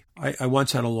 absolutely. I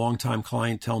once had a longtime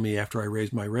client tell me after I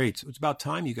raised my rates, it's about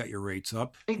time you got your rates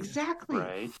up. Exactly.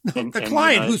 Right. The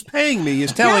client who's paying me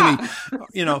is telling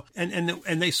me,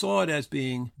 and they saw it as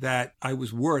being that I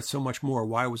was worth so much more.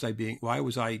 Why was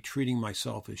I treating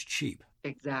myself as cheap?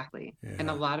 Exactly. Yeah.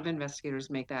 And a lot of investigators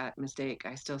make that mistake.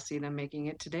 I still see them making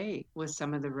it today with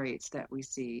some of the rates that we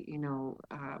see,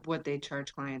 what they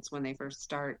charge clients when they first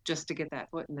start just to get that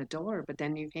foot in the door. But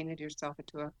then you painted yourself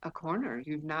into a corner.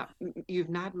 You've not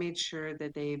made sure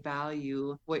that they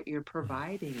value what you're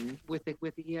providing with the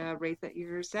rate that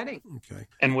you're setting. Okay.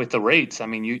 And with the rates, I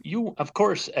mean, you of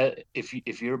course,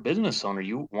 if you're a business owner,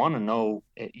 you want to know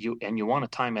you want to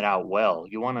time it out well.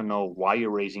 You want to know why you're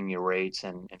raising your rates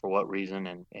and for what reason.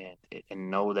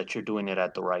 And know that you're doing it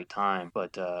at the right time.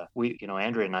 But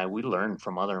Andrea and I, we learned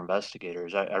from other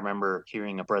investigators. I remember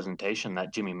hearing a presentation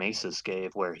that Jimmy Maces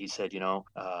gave where he said,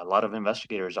 a lot of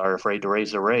investigators are afraid to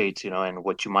raise their rates, and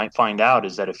what you might find out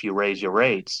is that if you raise your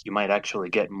rates, you might actually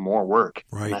get more work.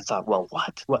 Right. And I thought, well,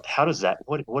 what, how does that,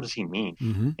 what does he mean?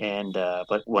 Mm-hmm. And,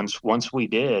 but once we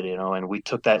did, and we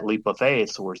took that leap of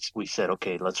faith, so we said,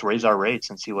 okay, let's raise our rates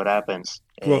and see what happens.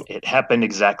 Well, it happened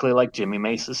exactly like Jimmy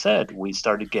Maces said. We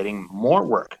started getting more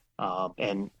work.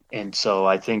 And so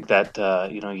I think that,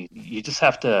 you just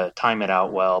have to time it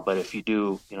out well. But if you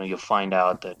do, you'll find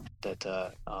out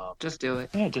that just do it.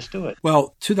 Yeah, just do it.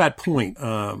 Well, to that point,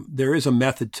 there is a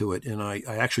method to it. And I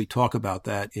actually talk about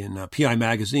that in PI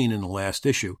Magazine in the last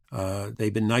issue.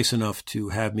 They've been nice enough to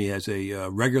have me as a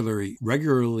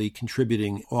regularly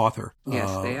contributing author. Yes,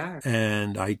 they are.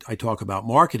 And I talk about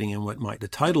marketing, and the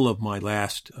title of my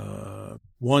last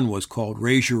one was called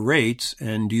Raise Your Rates,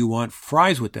 and Do You Want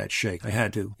Fries with That Shake? I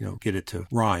had to, get it to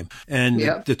rhyme. And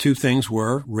the two things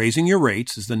were raising your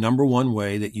rates is the number one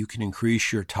way that you can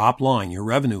increase your top line, your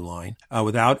revenue line,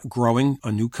 without growing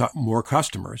more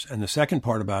customers. And the second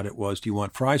part about it was, do you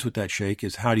want fries with that shake,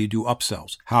 is how do you do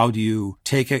upsells? How do you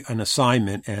take an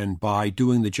assignment and by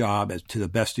doing the job to the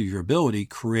best of your ability,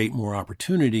 create more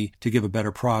opportunity to give a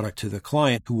better product to the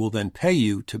client who will then pay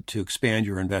you to expand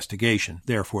your investigation,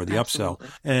 therefore the upsell.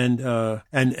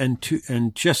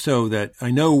 And just so that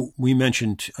I know we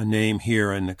mentioned a name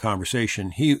here in the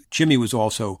conversation, Jimmy was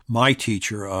also my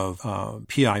teacher of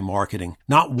PI marketing,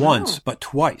 not once, but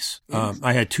twice. Yes.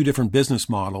 I had two different business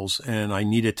models and I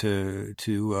needed to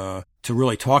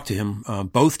really talk to him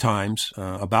both times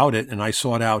about it, and I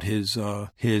sought out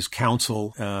his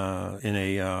counsel in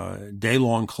a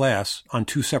day-long class on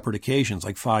two separate occasions,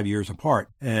 like 5 years apart.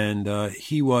 And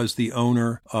he was the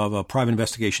owner of a private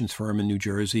investigations firm in New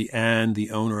Jersey and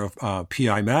the owner of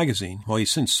PI Magazine. Well,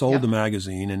 he's since sold the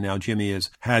magazine, and now Jimmy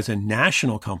has a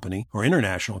national company or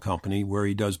international company where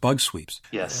he does bug sweeps.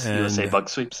 Yes, USA Bug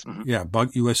Sweeps. Mm-hmm. Yeah,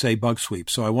 USA Bug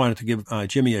Sweeps. So I wanted to give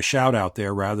Jimmy a shout out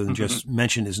there rather than just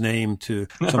mention his name to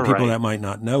some people that might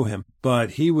not know him.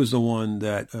 But he was the one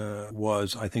that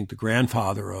was, I think, the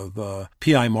grandfather of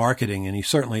PI marketing, and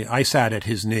I sat at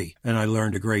his knee, and I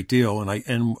learned a great deal.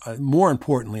 And more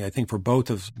importantly, I think for both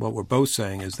of what we're both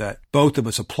saying is that both of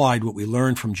us applied what we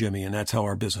learned from Jimmy, and that's how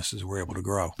our businesses were able to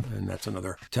grow. And that's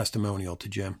another testimonial to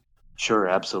Jim. Sure,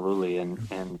 absolutely,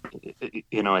 and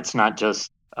it's not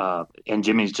just. And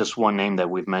Jimmy's just one name that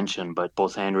we've mentioned, but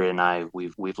both Andrea and I,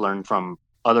 we've learned from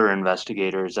other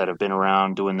investigators that have been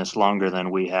around doing this longer than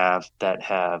we have, that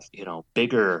have,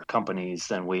 bigger companies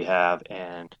than we have.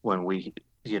 And when we,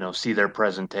 see their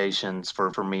presentations,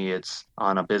 for me, it's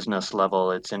on a business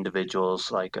level, it's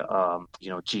individuals like,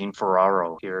 Gene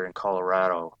Ferraro here in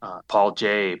Colorado, Paul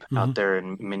Jabe out there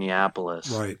in Minneapolis,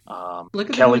 right.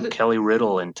 Kelly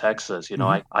Riddle in Texas.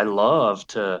 I love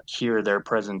to hear their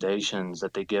presentations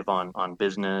that they give on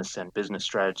business and business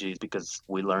strategies, because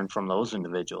we learn from those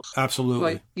individuals.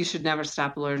 Absolutely. Well, you should never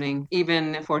stop learning.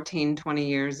 Even 14, 20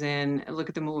 years in, look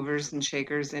at the movers and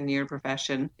shakers in your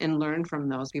profession and learn from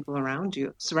those people around you.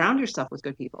 do. Surround yourself with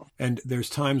good people. And there's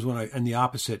times and the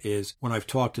opposite is when I've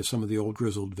talked to some of the old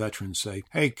grizzled veterans say,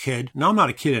 hey, kid, now I'm not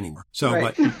a kid anymore. So,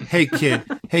 right. But hey, kid,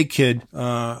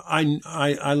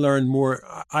 I learned more.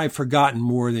 I've forgotten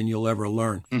more than you'll ever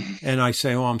learn. And I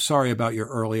say, oh, I'm sorry about your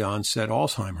early onset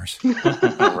Alzheimer's.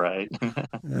 Right.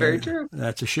 Very true.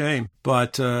 That's a shame.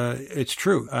 But it's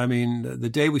true. I mean, the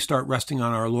day we start resting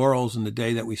on our laurels and the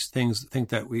day that we think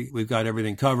that we've got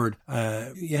everything covered,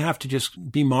 you have to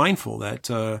just be mindful that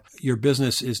your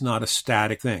business is not a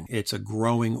static thing. It's a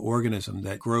growing organism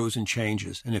that grows and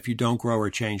changes. And if you don't grow or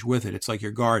change with it, it's like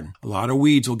your garden. A lot of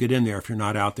weeds will get in there if you're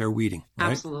not out there weeding.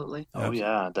 Right? Absolutely. Oh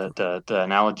yeah. The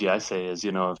analogy I say is,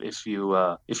 if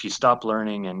you stop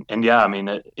learning and yeah, I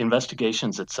mean,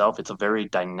 investigations itself, it's a very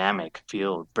dynamic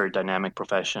field, very dynamic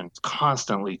profession. It's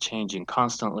constantly changing,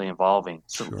 constantly evolving.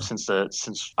 So Sure.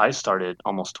 Since I started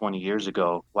almost 20 years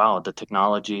ago, wow, the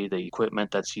technology, the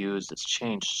equipment that's used, it's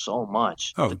changed so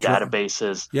much. The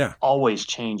databases, always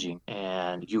changing,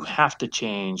 and you have to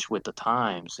change with the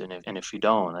times. And if you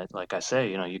don't, like I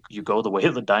say, you go the way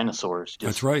of the dinosaurs.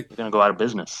 That's right. You're going to go out of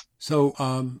business. So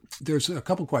there's a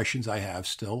couple questions I have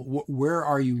still. Where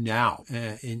are you now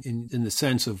in the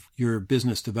sense of your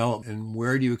business development, and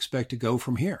where do you expect to go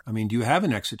from here? I mean, do you have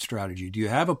an exit strategy? Do you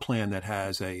have a plan that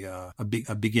has a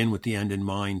begin with the end in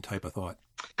mind type of thought?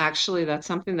 Actually, that's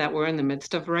something that we're in the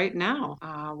midst of right now.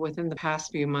 Within the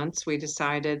past few months, we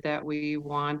decided that we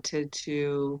wanted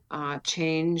to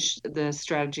change the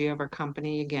strategy of our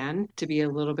company again to be a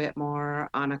little bit more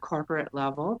on a corporate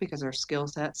level because our skill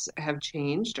sets have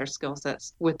changed. Our skill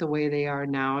sets with the way they are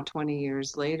now 20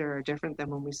 years later are different than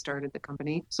when we started the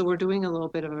company. So we're doing a little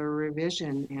bit of a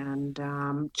revision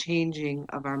and changing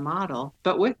of our model.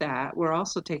 But with that, we're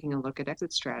also taking a look at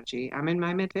exit strategy. I'm in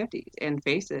my mid-50s, and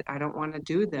face it, I don't want to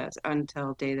do this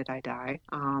until day that I die.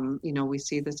 We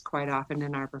see this quite often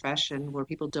in our profession where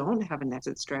people don't have an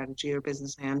exit strategy or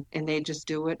business plan, and they just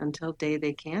do it until day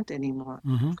they can't anymore.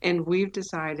 Mm-hmm. And we've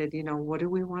decided, what do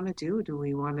we want to do? Do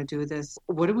we want to do this?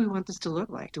 What do we want this to look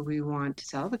like? Do we want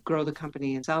to grow the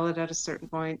company and sell it at a certain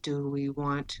point? Do we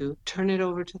want to turn it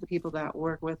over to the people that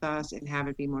work with us and have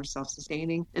it be more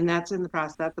self-sustaining? And that's the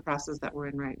process that we're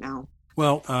in right now.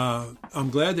 Well, I'm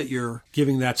glad that you're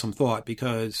giving that some thought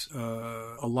because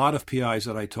a lot of PIs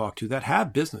that I talk to that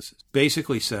have businesses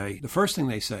basically say, the first thing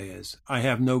they say is, I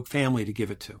have no family to give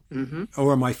it to,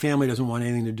 or my family doesn't want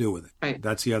anything to do with it. Right.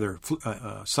 That's the other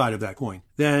side of that coin.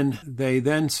 Then they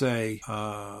say,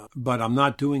 but I'm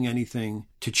not doing anything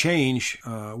to change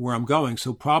where I'm going.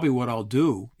 So probably what I'll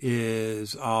do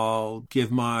is I'll give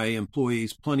my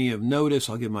employees plenty of notice.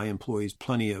 I'll give my employees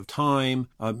plenty of time,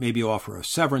 maybe offer a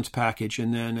severance package.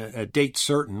 And then at date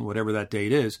certain, whatever that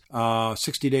date is,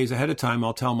 60 days ahead of time,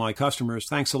 I'll tell my customers,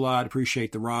 thanks a lot,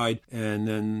 appreciate the ride. And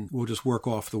then we'll just work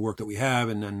off the work that we have.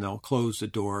 And then they'll close the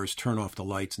doors, turn off the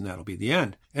lights, and that'll be the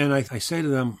end. And I say to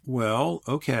them, well,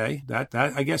 okay,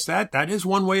 I guess that is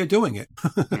one way of doing it.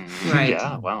 Right.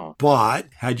 Yeah, wow. But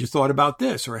had you thought about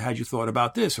this, or had you thought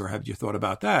about this, or have you thought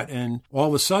about that? And all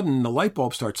of a sudden, the light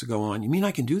bulb starts to go on. You mean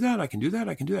I can do that? I can do that?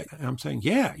 I can do that? And I'm saying,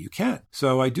 yeah, you can.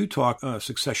 So I do talk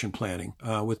succession planning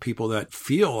with people that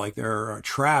feel like they're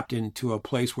trapped into a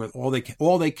place where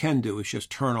all they can do is just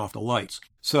turn off the lights.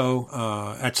 So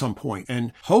at some point,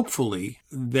 and hopefully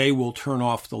they will turn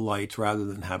off the lights rather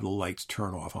than have the lights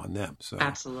turn off on them. So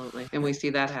absolutely. And we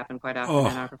see that happen quite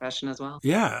often in our profession as well.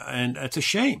 Yeah. And it's a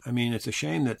shame. I mean, it's a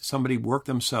shame that somebody worked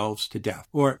themselves to death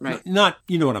or right. Not,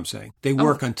 you know what I'm saying? They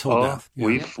work until death.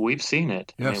 We've seen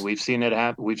it. Yes. I mean, we've seen it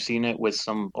happen. We've seen it with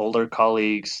some older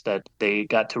colleagues that they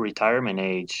got to retirement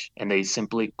age and they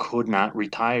simply could not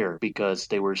retire because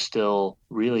they were still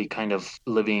really kind of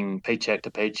living paycheck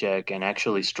to paycheck and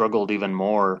actually struggled even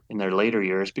more in their later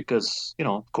years because,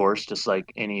 of course, just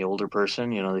like any older person,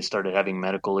 they started having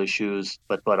medical issues,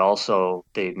 but also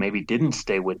they maybe didn't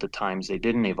stay with the times. They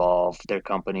didn't evolve their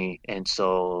company. And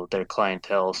so their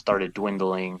clientele started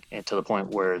dwindling and to the point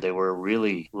where they were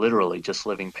really literally just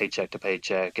living paycheck to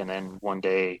paycheck. And then one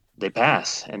day they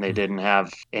pass and they didn't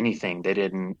have anything. They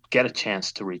didn't get a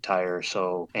chance to retire.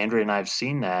 So Andrea and I have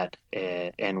seen that.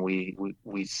 And we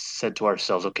said to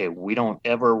ourselves, okay, we don't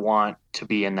ever want to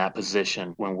be in that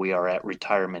position when we are at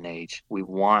retirement age. We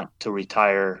want to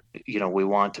retire, we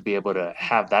want to be able to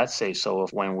have that say so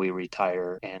of when we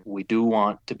retire. And we do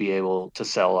want to be able to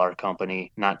sell our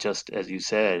company, not just, as you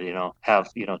said,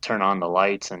 turn on the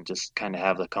lights and just kind of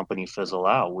have the company fizzle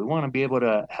out. We want to be able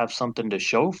to have something to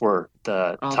show for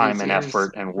the time and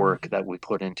effort and work that we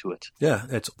put into it. Yeah,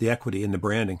 that's the equity and the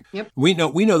branding. Yep. We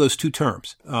know those two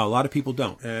terms. A lot of people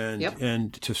don't. And yep.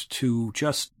 and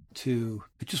to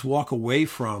just walk away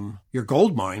from your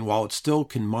gold mine while it still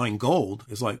can mine gold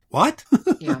is like, what?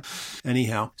 Yeah.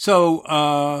 Anyhow,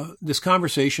 so this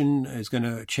conversation is going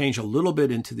to change a little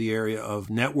bit into the area of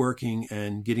networking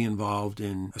and getting involved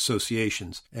in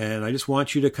associations. And I just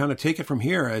want you to kind of take it from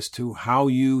here as to how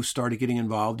you started getting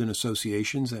involved in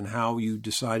associations and how you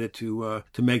decided to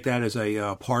make that as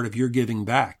a part of your giving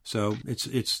back. So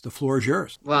it's the floor is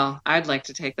yours. Well, I'd like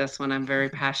to take this one. I'm very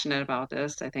passionate about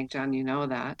this. I think, John, you know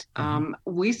that.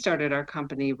 We started our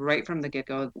company right from the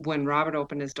get-go. When Robert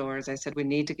opened his doors, I said, we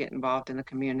need to get involved in the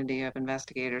community of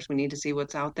investigators. We need to see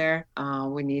what's out there.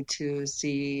 We need to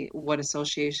see what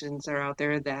associations are out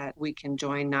there that we can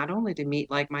join, not only to meet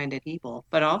like-minded people,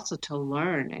 but also to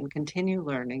learn and continue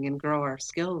learning and grow our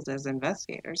skills as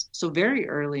investigators. So very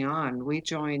early on, we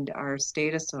joined our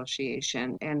state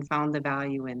association and found the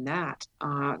value in that.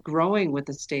 Growing with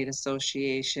the state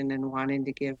association and wanting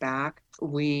to give back,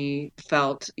 we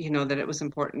felt, that it was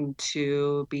important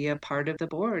to be a part of the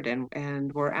board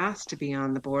and were asked to be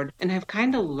on the board and have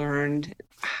kind of learned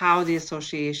how the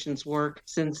associations work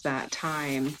since that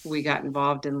time. We got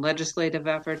involved in legislative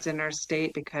efforts in our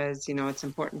state because, it's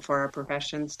important for our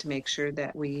professions to make sure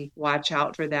that we watch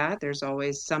out for that. There's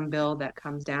always some bill that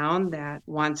comes down that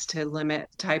wants to limit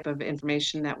the type of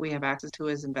information that we have access to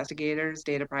as investigators.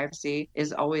 Data privacy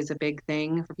is always a big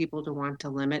thing for people to want to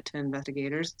limit to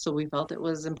investigators. So we felt it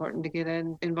was important to get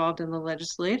involved in the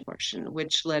legislative portion,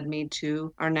 which led me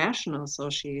to our national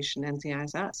association,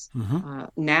 NCISS.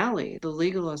 NALI,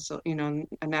 the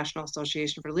a National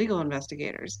Association for Legal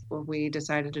Investigators. When we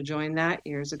decided to join that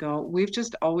years ago, we've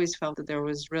just always felt that there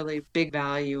was really big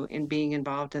value in being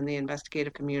involved in the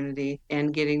investigative community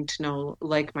and getting to know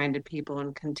like-minded people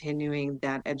and continuing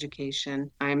that education.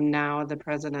 I'm now the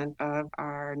president of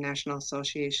our National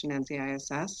Association,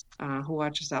 NCISS, who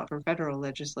watches out for federal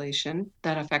legislation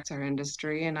that affects our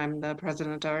industry, and I'm the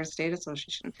president of our state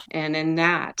association. And in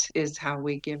that is how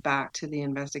we give back to the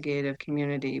investigative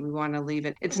community. We want to leave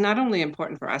it. It's not only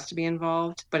important for us to be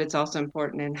involved, but it's also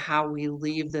important in how we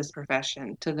leave this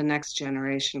profession to the next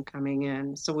generation coming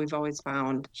in. So we've always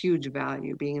found huge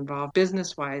value being involved.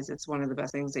 Business-wise, it's one of the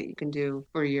best things that you can do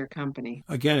for your company.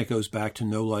 Again, it goes back to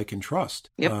know, like, and trust.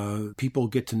 Yep. People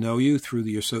get to know you through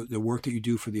the work that you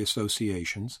do for the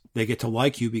associations. They get to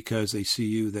like you because they see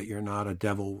you that you're not a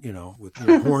devil, with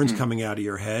horns coming out of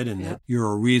your head, and that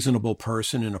you're a reasonable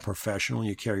person and a professional and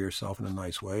you carry yourself in a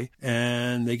nice way.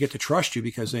 And they get to trust you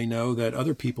because they know that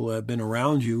other people have been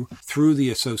around you through the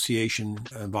association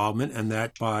involvement, and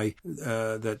that by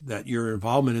that your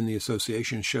involvement in the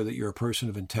association show that you're a person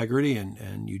of integrity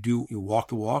and you walk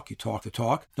the walk, you talk the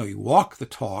talk. No, you walk the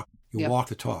talk. You walk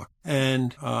the talk,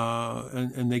 and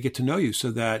they get to know you so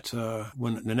that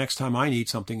when the next time I need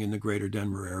something in the greater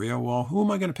Denver area, well, who am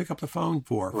I going to pick up the phone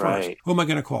for first? Who am I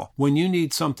going to call? When you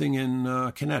need something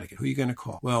in Connecticut, who are you going to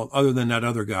call? Well, other than that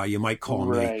other guy, you might call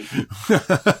me.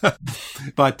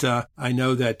 But I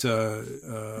know that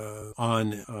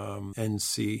on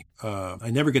NC,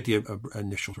 I never get the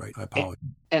initials right. I apologize.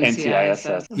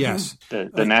 NCISS. Yes.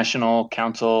 The National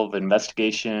Council of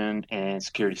Investigation and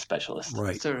Security Specialists.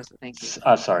 Right. Thank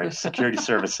you. Security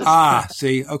Services.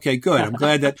 See, okay, good. I'm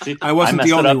glad that I wasn't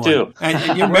the only one. Too.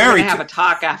 And you're We're married. We're have a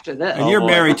talk after this. And you're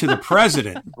married to the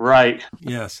president. Right.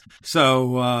 Yes.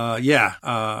 So,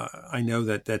 I know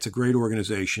that that's a great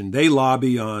organization. They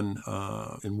lobby in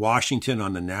Washington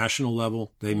on the national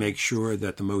level. They make sure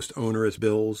that the most onerous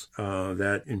bills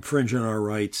that infringe on our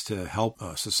rights to help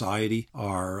society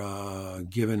are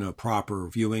given a proper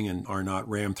viewing and are not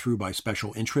rammed through by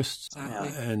special interests.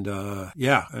 Exactly.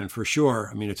 And for sure,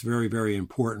 I mean, it's a very, very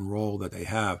important role that they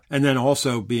have. And then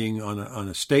also being on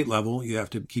a state level, you have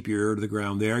to keep your ear to the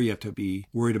ground there. You have to be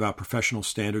worried about professional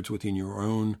standards within your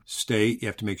own state. You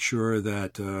have to make sure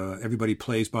that everybody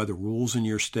plays by the rules in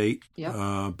your state.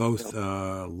 Yep. Both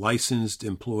licensed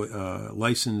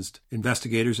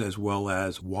investigators as well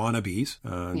as wannabes.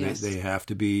 Yes. They have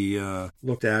to be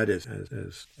looked at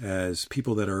as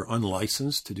people that are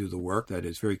unlicensed to do the work. That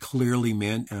is very clearly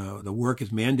the work is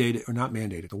mandated or not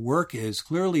mandated. The work is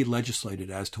clearly legislated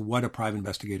as to what a private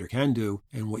investigator can do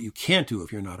and what you can't do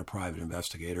if you're not a private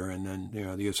investigator. And then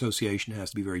the association has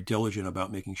to be very diligent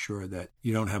about making sure that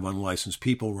you don't have unlicensed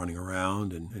people running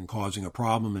around and causing a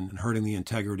problem and hurting the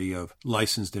integrity of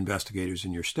licensed investigators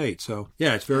in your state. So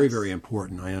it's very, very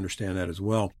important. I understand that as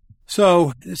well.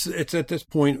 So it's at this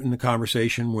point in the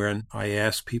conversation where I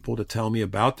ask people to tell me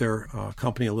about their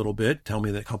company a little bit, tell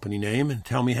me the company name, and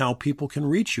tell me how people can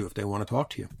reach you if they want to talk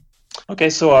to you. Okay,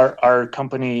 so our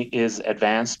company is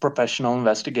Advanced Professional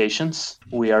Investigations.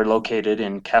 We are located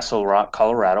in Castle Rock,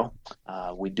 Colorado.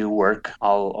 We do work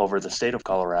all over the state of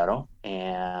Colorado.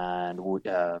 And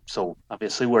so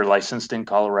obviously we're licensed in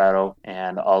Colorado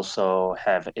and also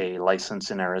have a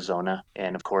license in Arizona.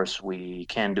 And of course, we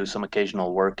can do some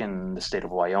occasional work in the state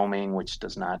of Wyoming, which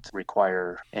does not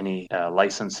require any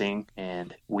licensing.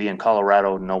 And we in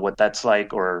Colorado know what that's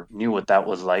like, or knew what that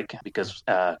was like, because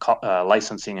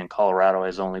licensing in Colorado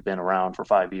has only been around for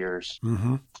 5 years.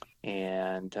 Mm-hmm.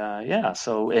 And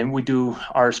and we do,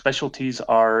 our specialties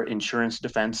are insurance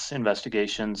defense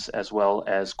investigations as well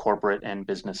as corporate and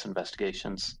business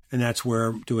investigations. And that's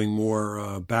where doing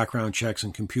more background checks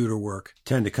and computer work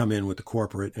tend to come in with the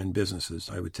corporate and businesses,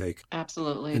 I would take.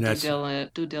 Absolutely. And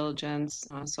due diligence,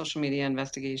 social media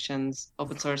investigations,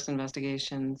 open source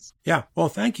investigations. Yeah. Well,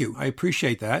 thank you. I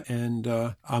appreciate that. And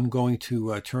I'm going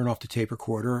to turn off the tape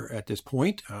recorder at this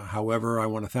point. However, I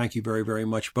want to thank you very, very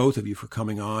much, both of you, for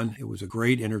coming on. It was a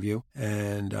great interview.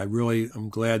 And I'm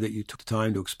glad that you took the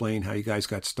time to explain how you guys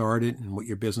got started and what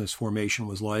your business formation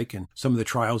was like and some of the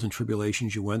trials and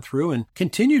tribulations you went through and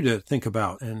continue to think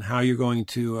about, and how you're going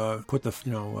to put the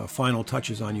final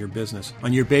touches on your business,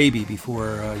 on your baby,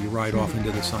 before you ride off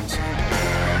into the sunset.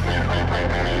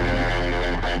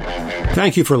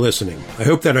 Thank you for listening. I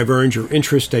hope that I've earned your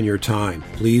interest and your time.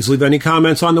 Please leave any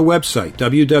comments on the website,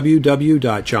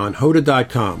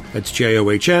 www.johnhoda.com. That's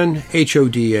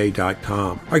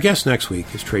JOHNHODA.com. Our guest next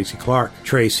week is Tracy Clark.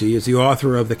 Tracy is the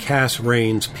author of the Cass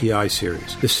Raines PI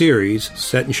series. The series,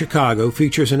 set in Chicago,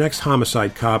 features an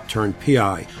ex-homicide cop turned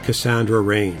PI, Cassandra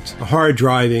Raines, a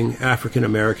hard-driving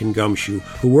African-American gumshoe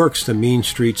who works the mean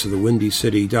streets of the Windy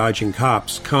City, dodging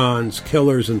cops, cons,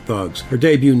 killers, and thugs. Her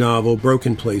debut novel,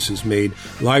 Broken Places, made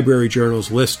Library Journal's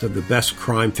list of the best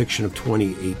crime fiction of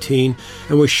 2018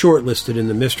 and was shortlisted in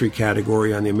the mystery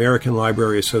category on the American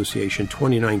Library Association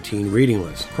 2019 reading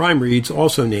list. Crime Reads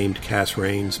also named Cass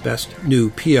Raines Best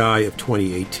New PI of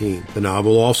 2018. The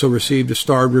novel also received a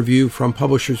starred review from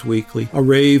Publishers Weekly, a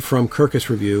rave from Kirkus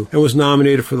Review, and was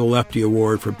nominated for the Lefty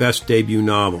Award for Best Debut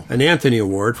Novel, an Anthony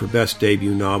Award for Best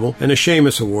Debut Novel, and a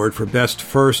Seamus Award for Best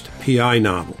First PI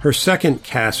Novel. Her second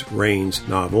Cass Raines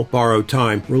novel, Borrowed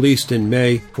Time, released in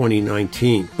May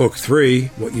 2019. Book 3,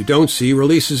 What You Don't See,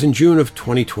 releases in June of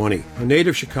 2020. A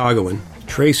native Chicagoan,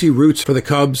 Tracy roots for the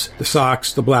Cubs, the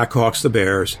Sox, the Blackhawks, the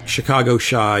Bears, Chicago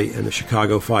Shy, and the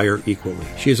Chicago Fire equally.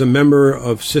 She is a member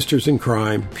of Sisters in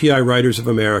Crime, PI Writers of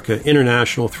America,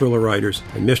 International Thriller Writers,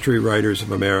 and Mystery Writers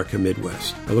of America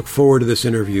Midwest. I look forward to this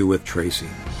interview with Tracy.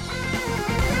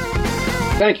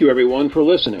 Thank you, everyone, for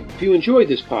listening. If you enjoyed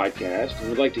this podcast and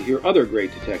would like to hear other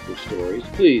great detective stories,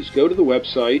 please go to the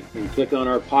website and click on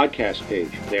our podcast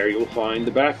page. There you'll find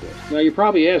the backlist. Now, you're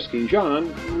probably asking, John,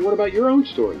 what about your own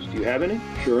stories? Do you have any?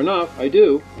 Sure enough, I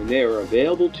do, and they are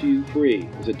available to you free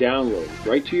as a download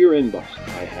right to your inbox.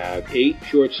 I have 8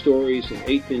 short stories and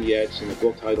 8 vignettes in a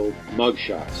book titled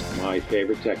Mugshots, My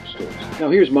Favorite Detective Stories.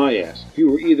 Now, here's my ask. If you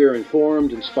were either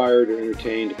informed, inspired, or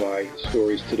entertained by the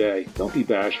stories today, don't be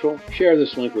bashful. Share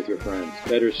this link with your friends.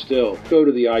 Better still, go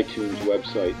to the iTunes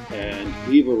website and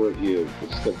leave a review.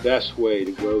 It's the best way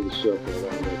to grow the circle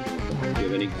around it. If you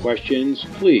have any questions,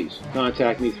 please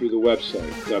contact me through the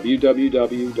website,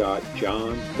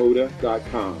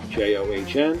 www.johnhoda.com,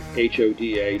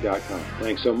 JOHNHODA.com.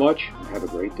 Thanks so much, and have a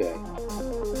great day.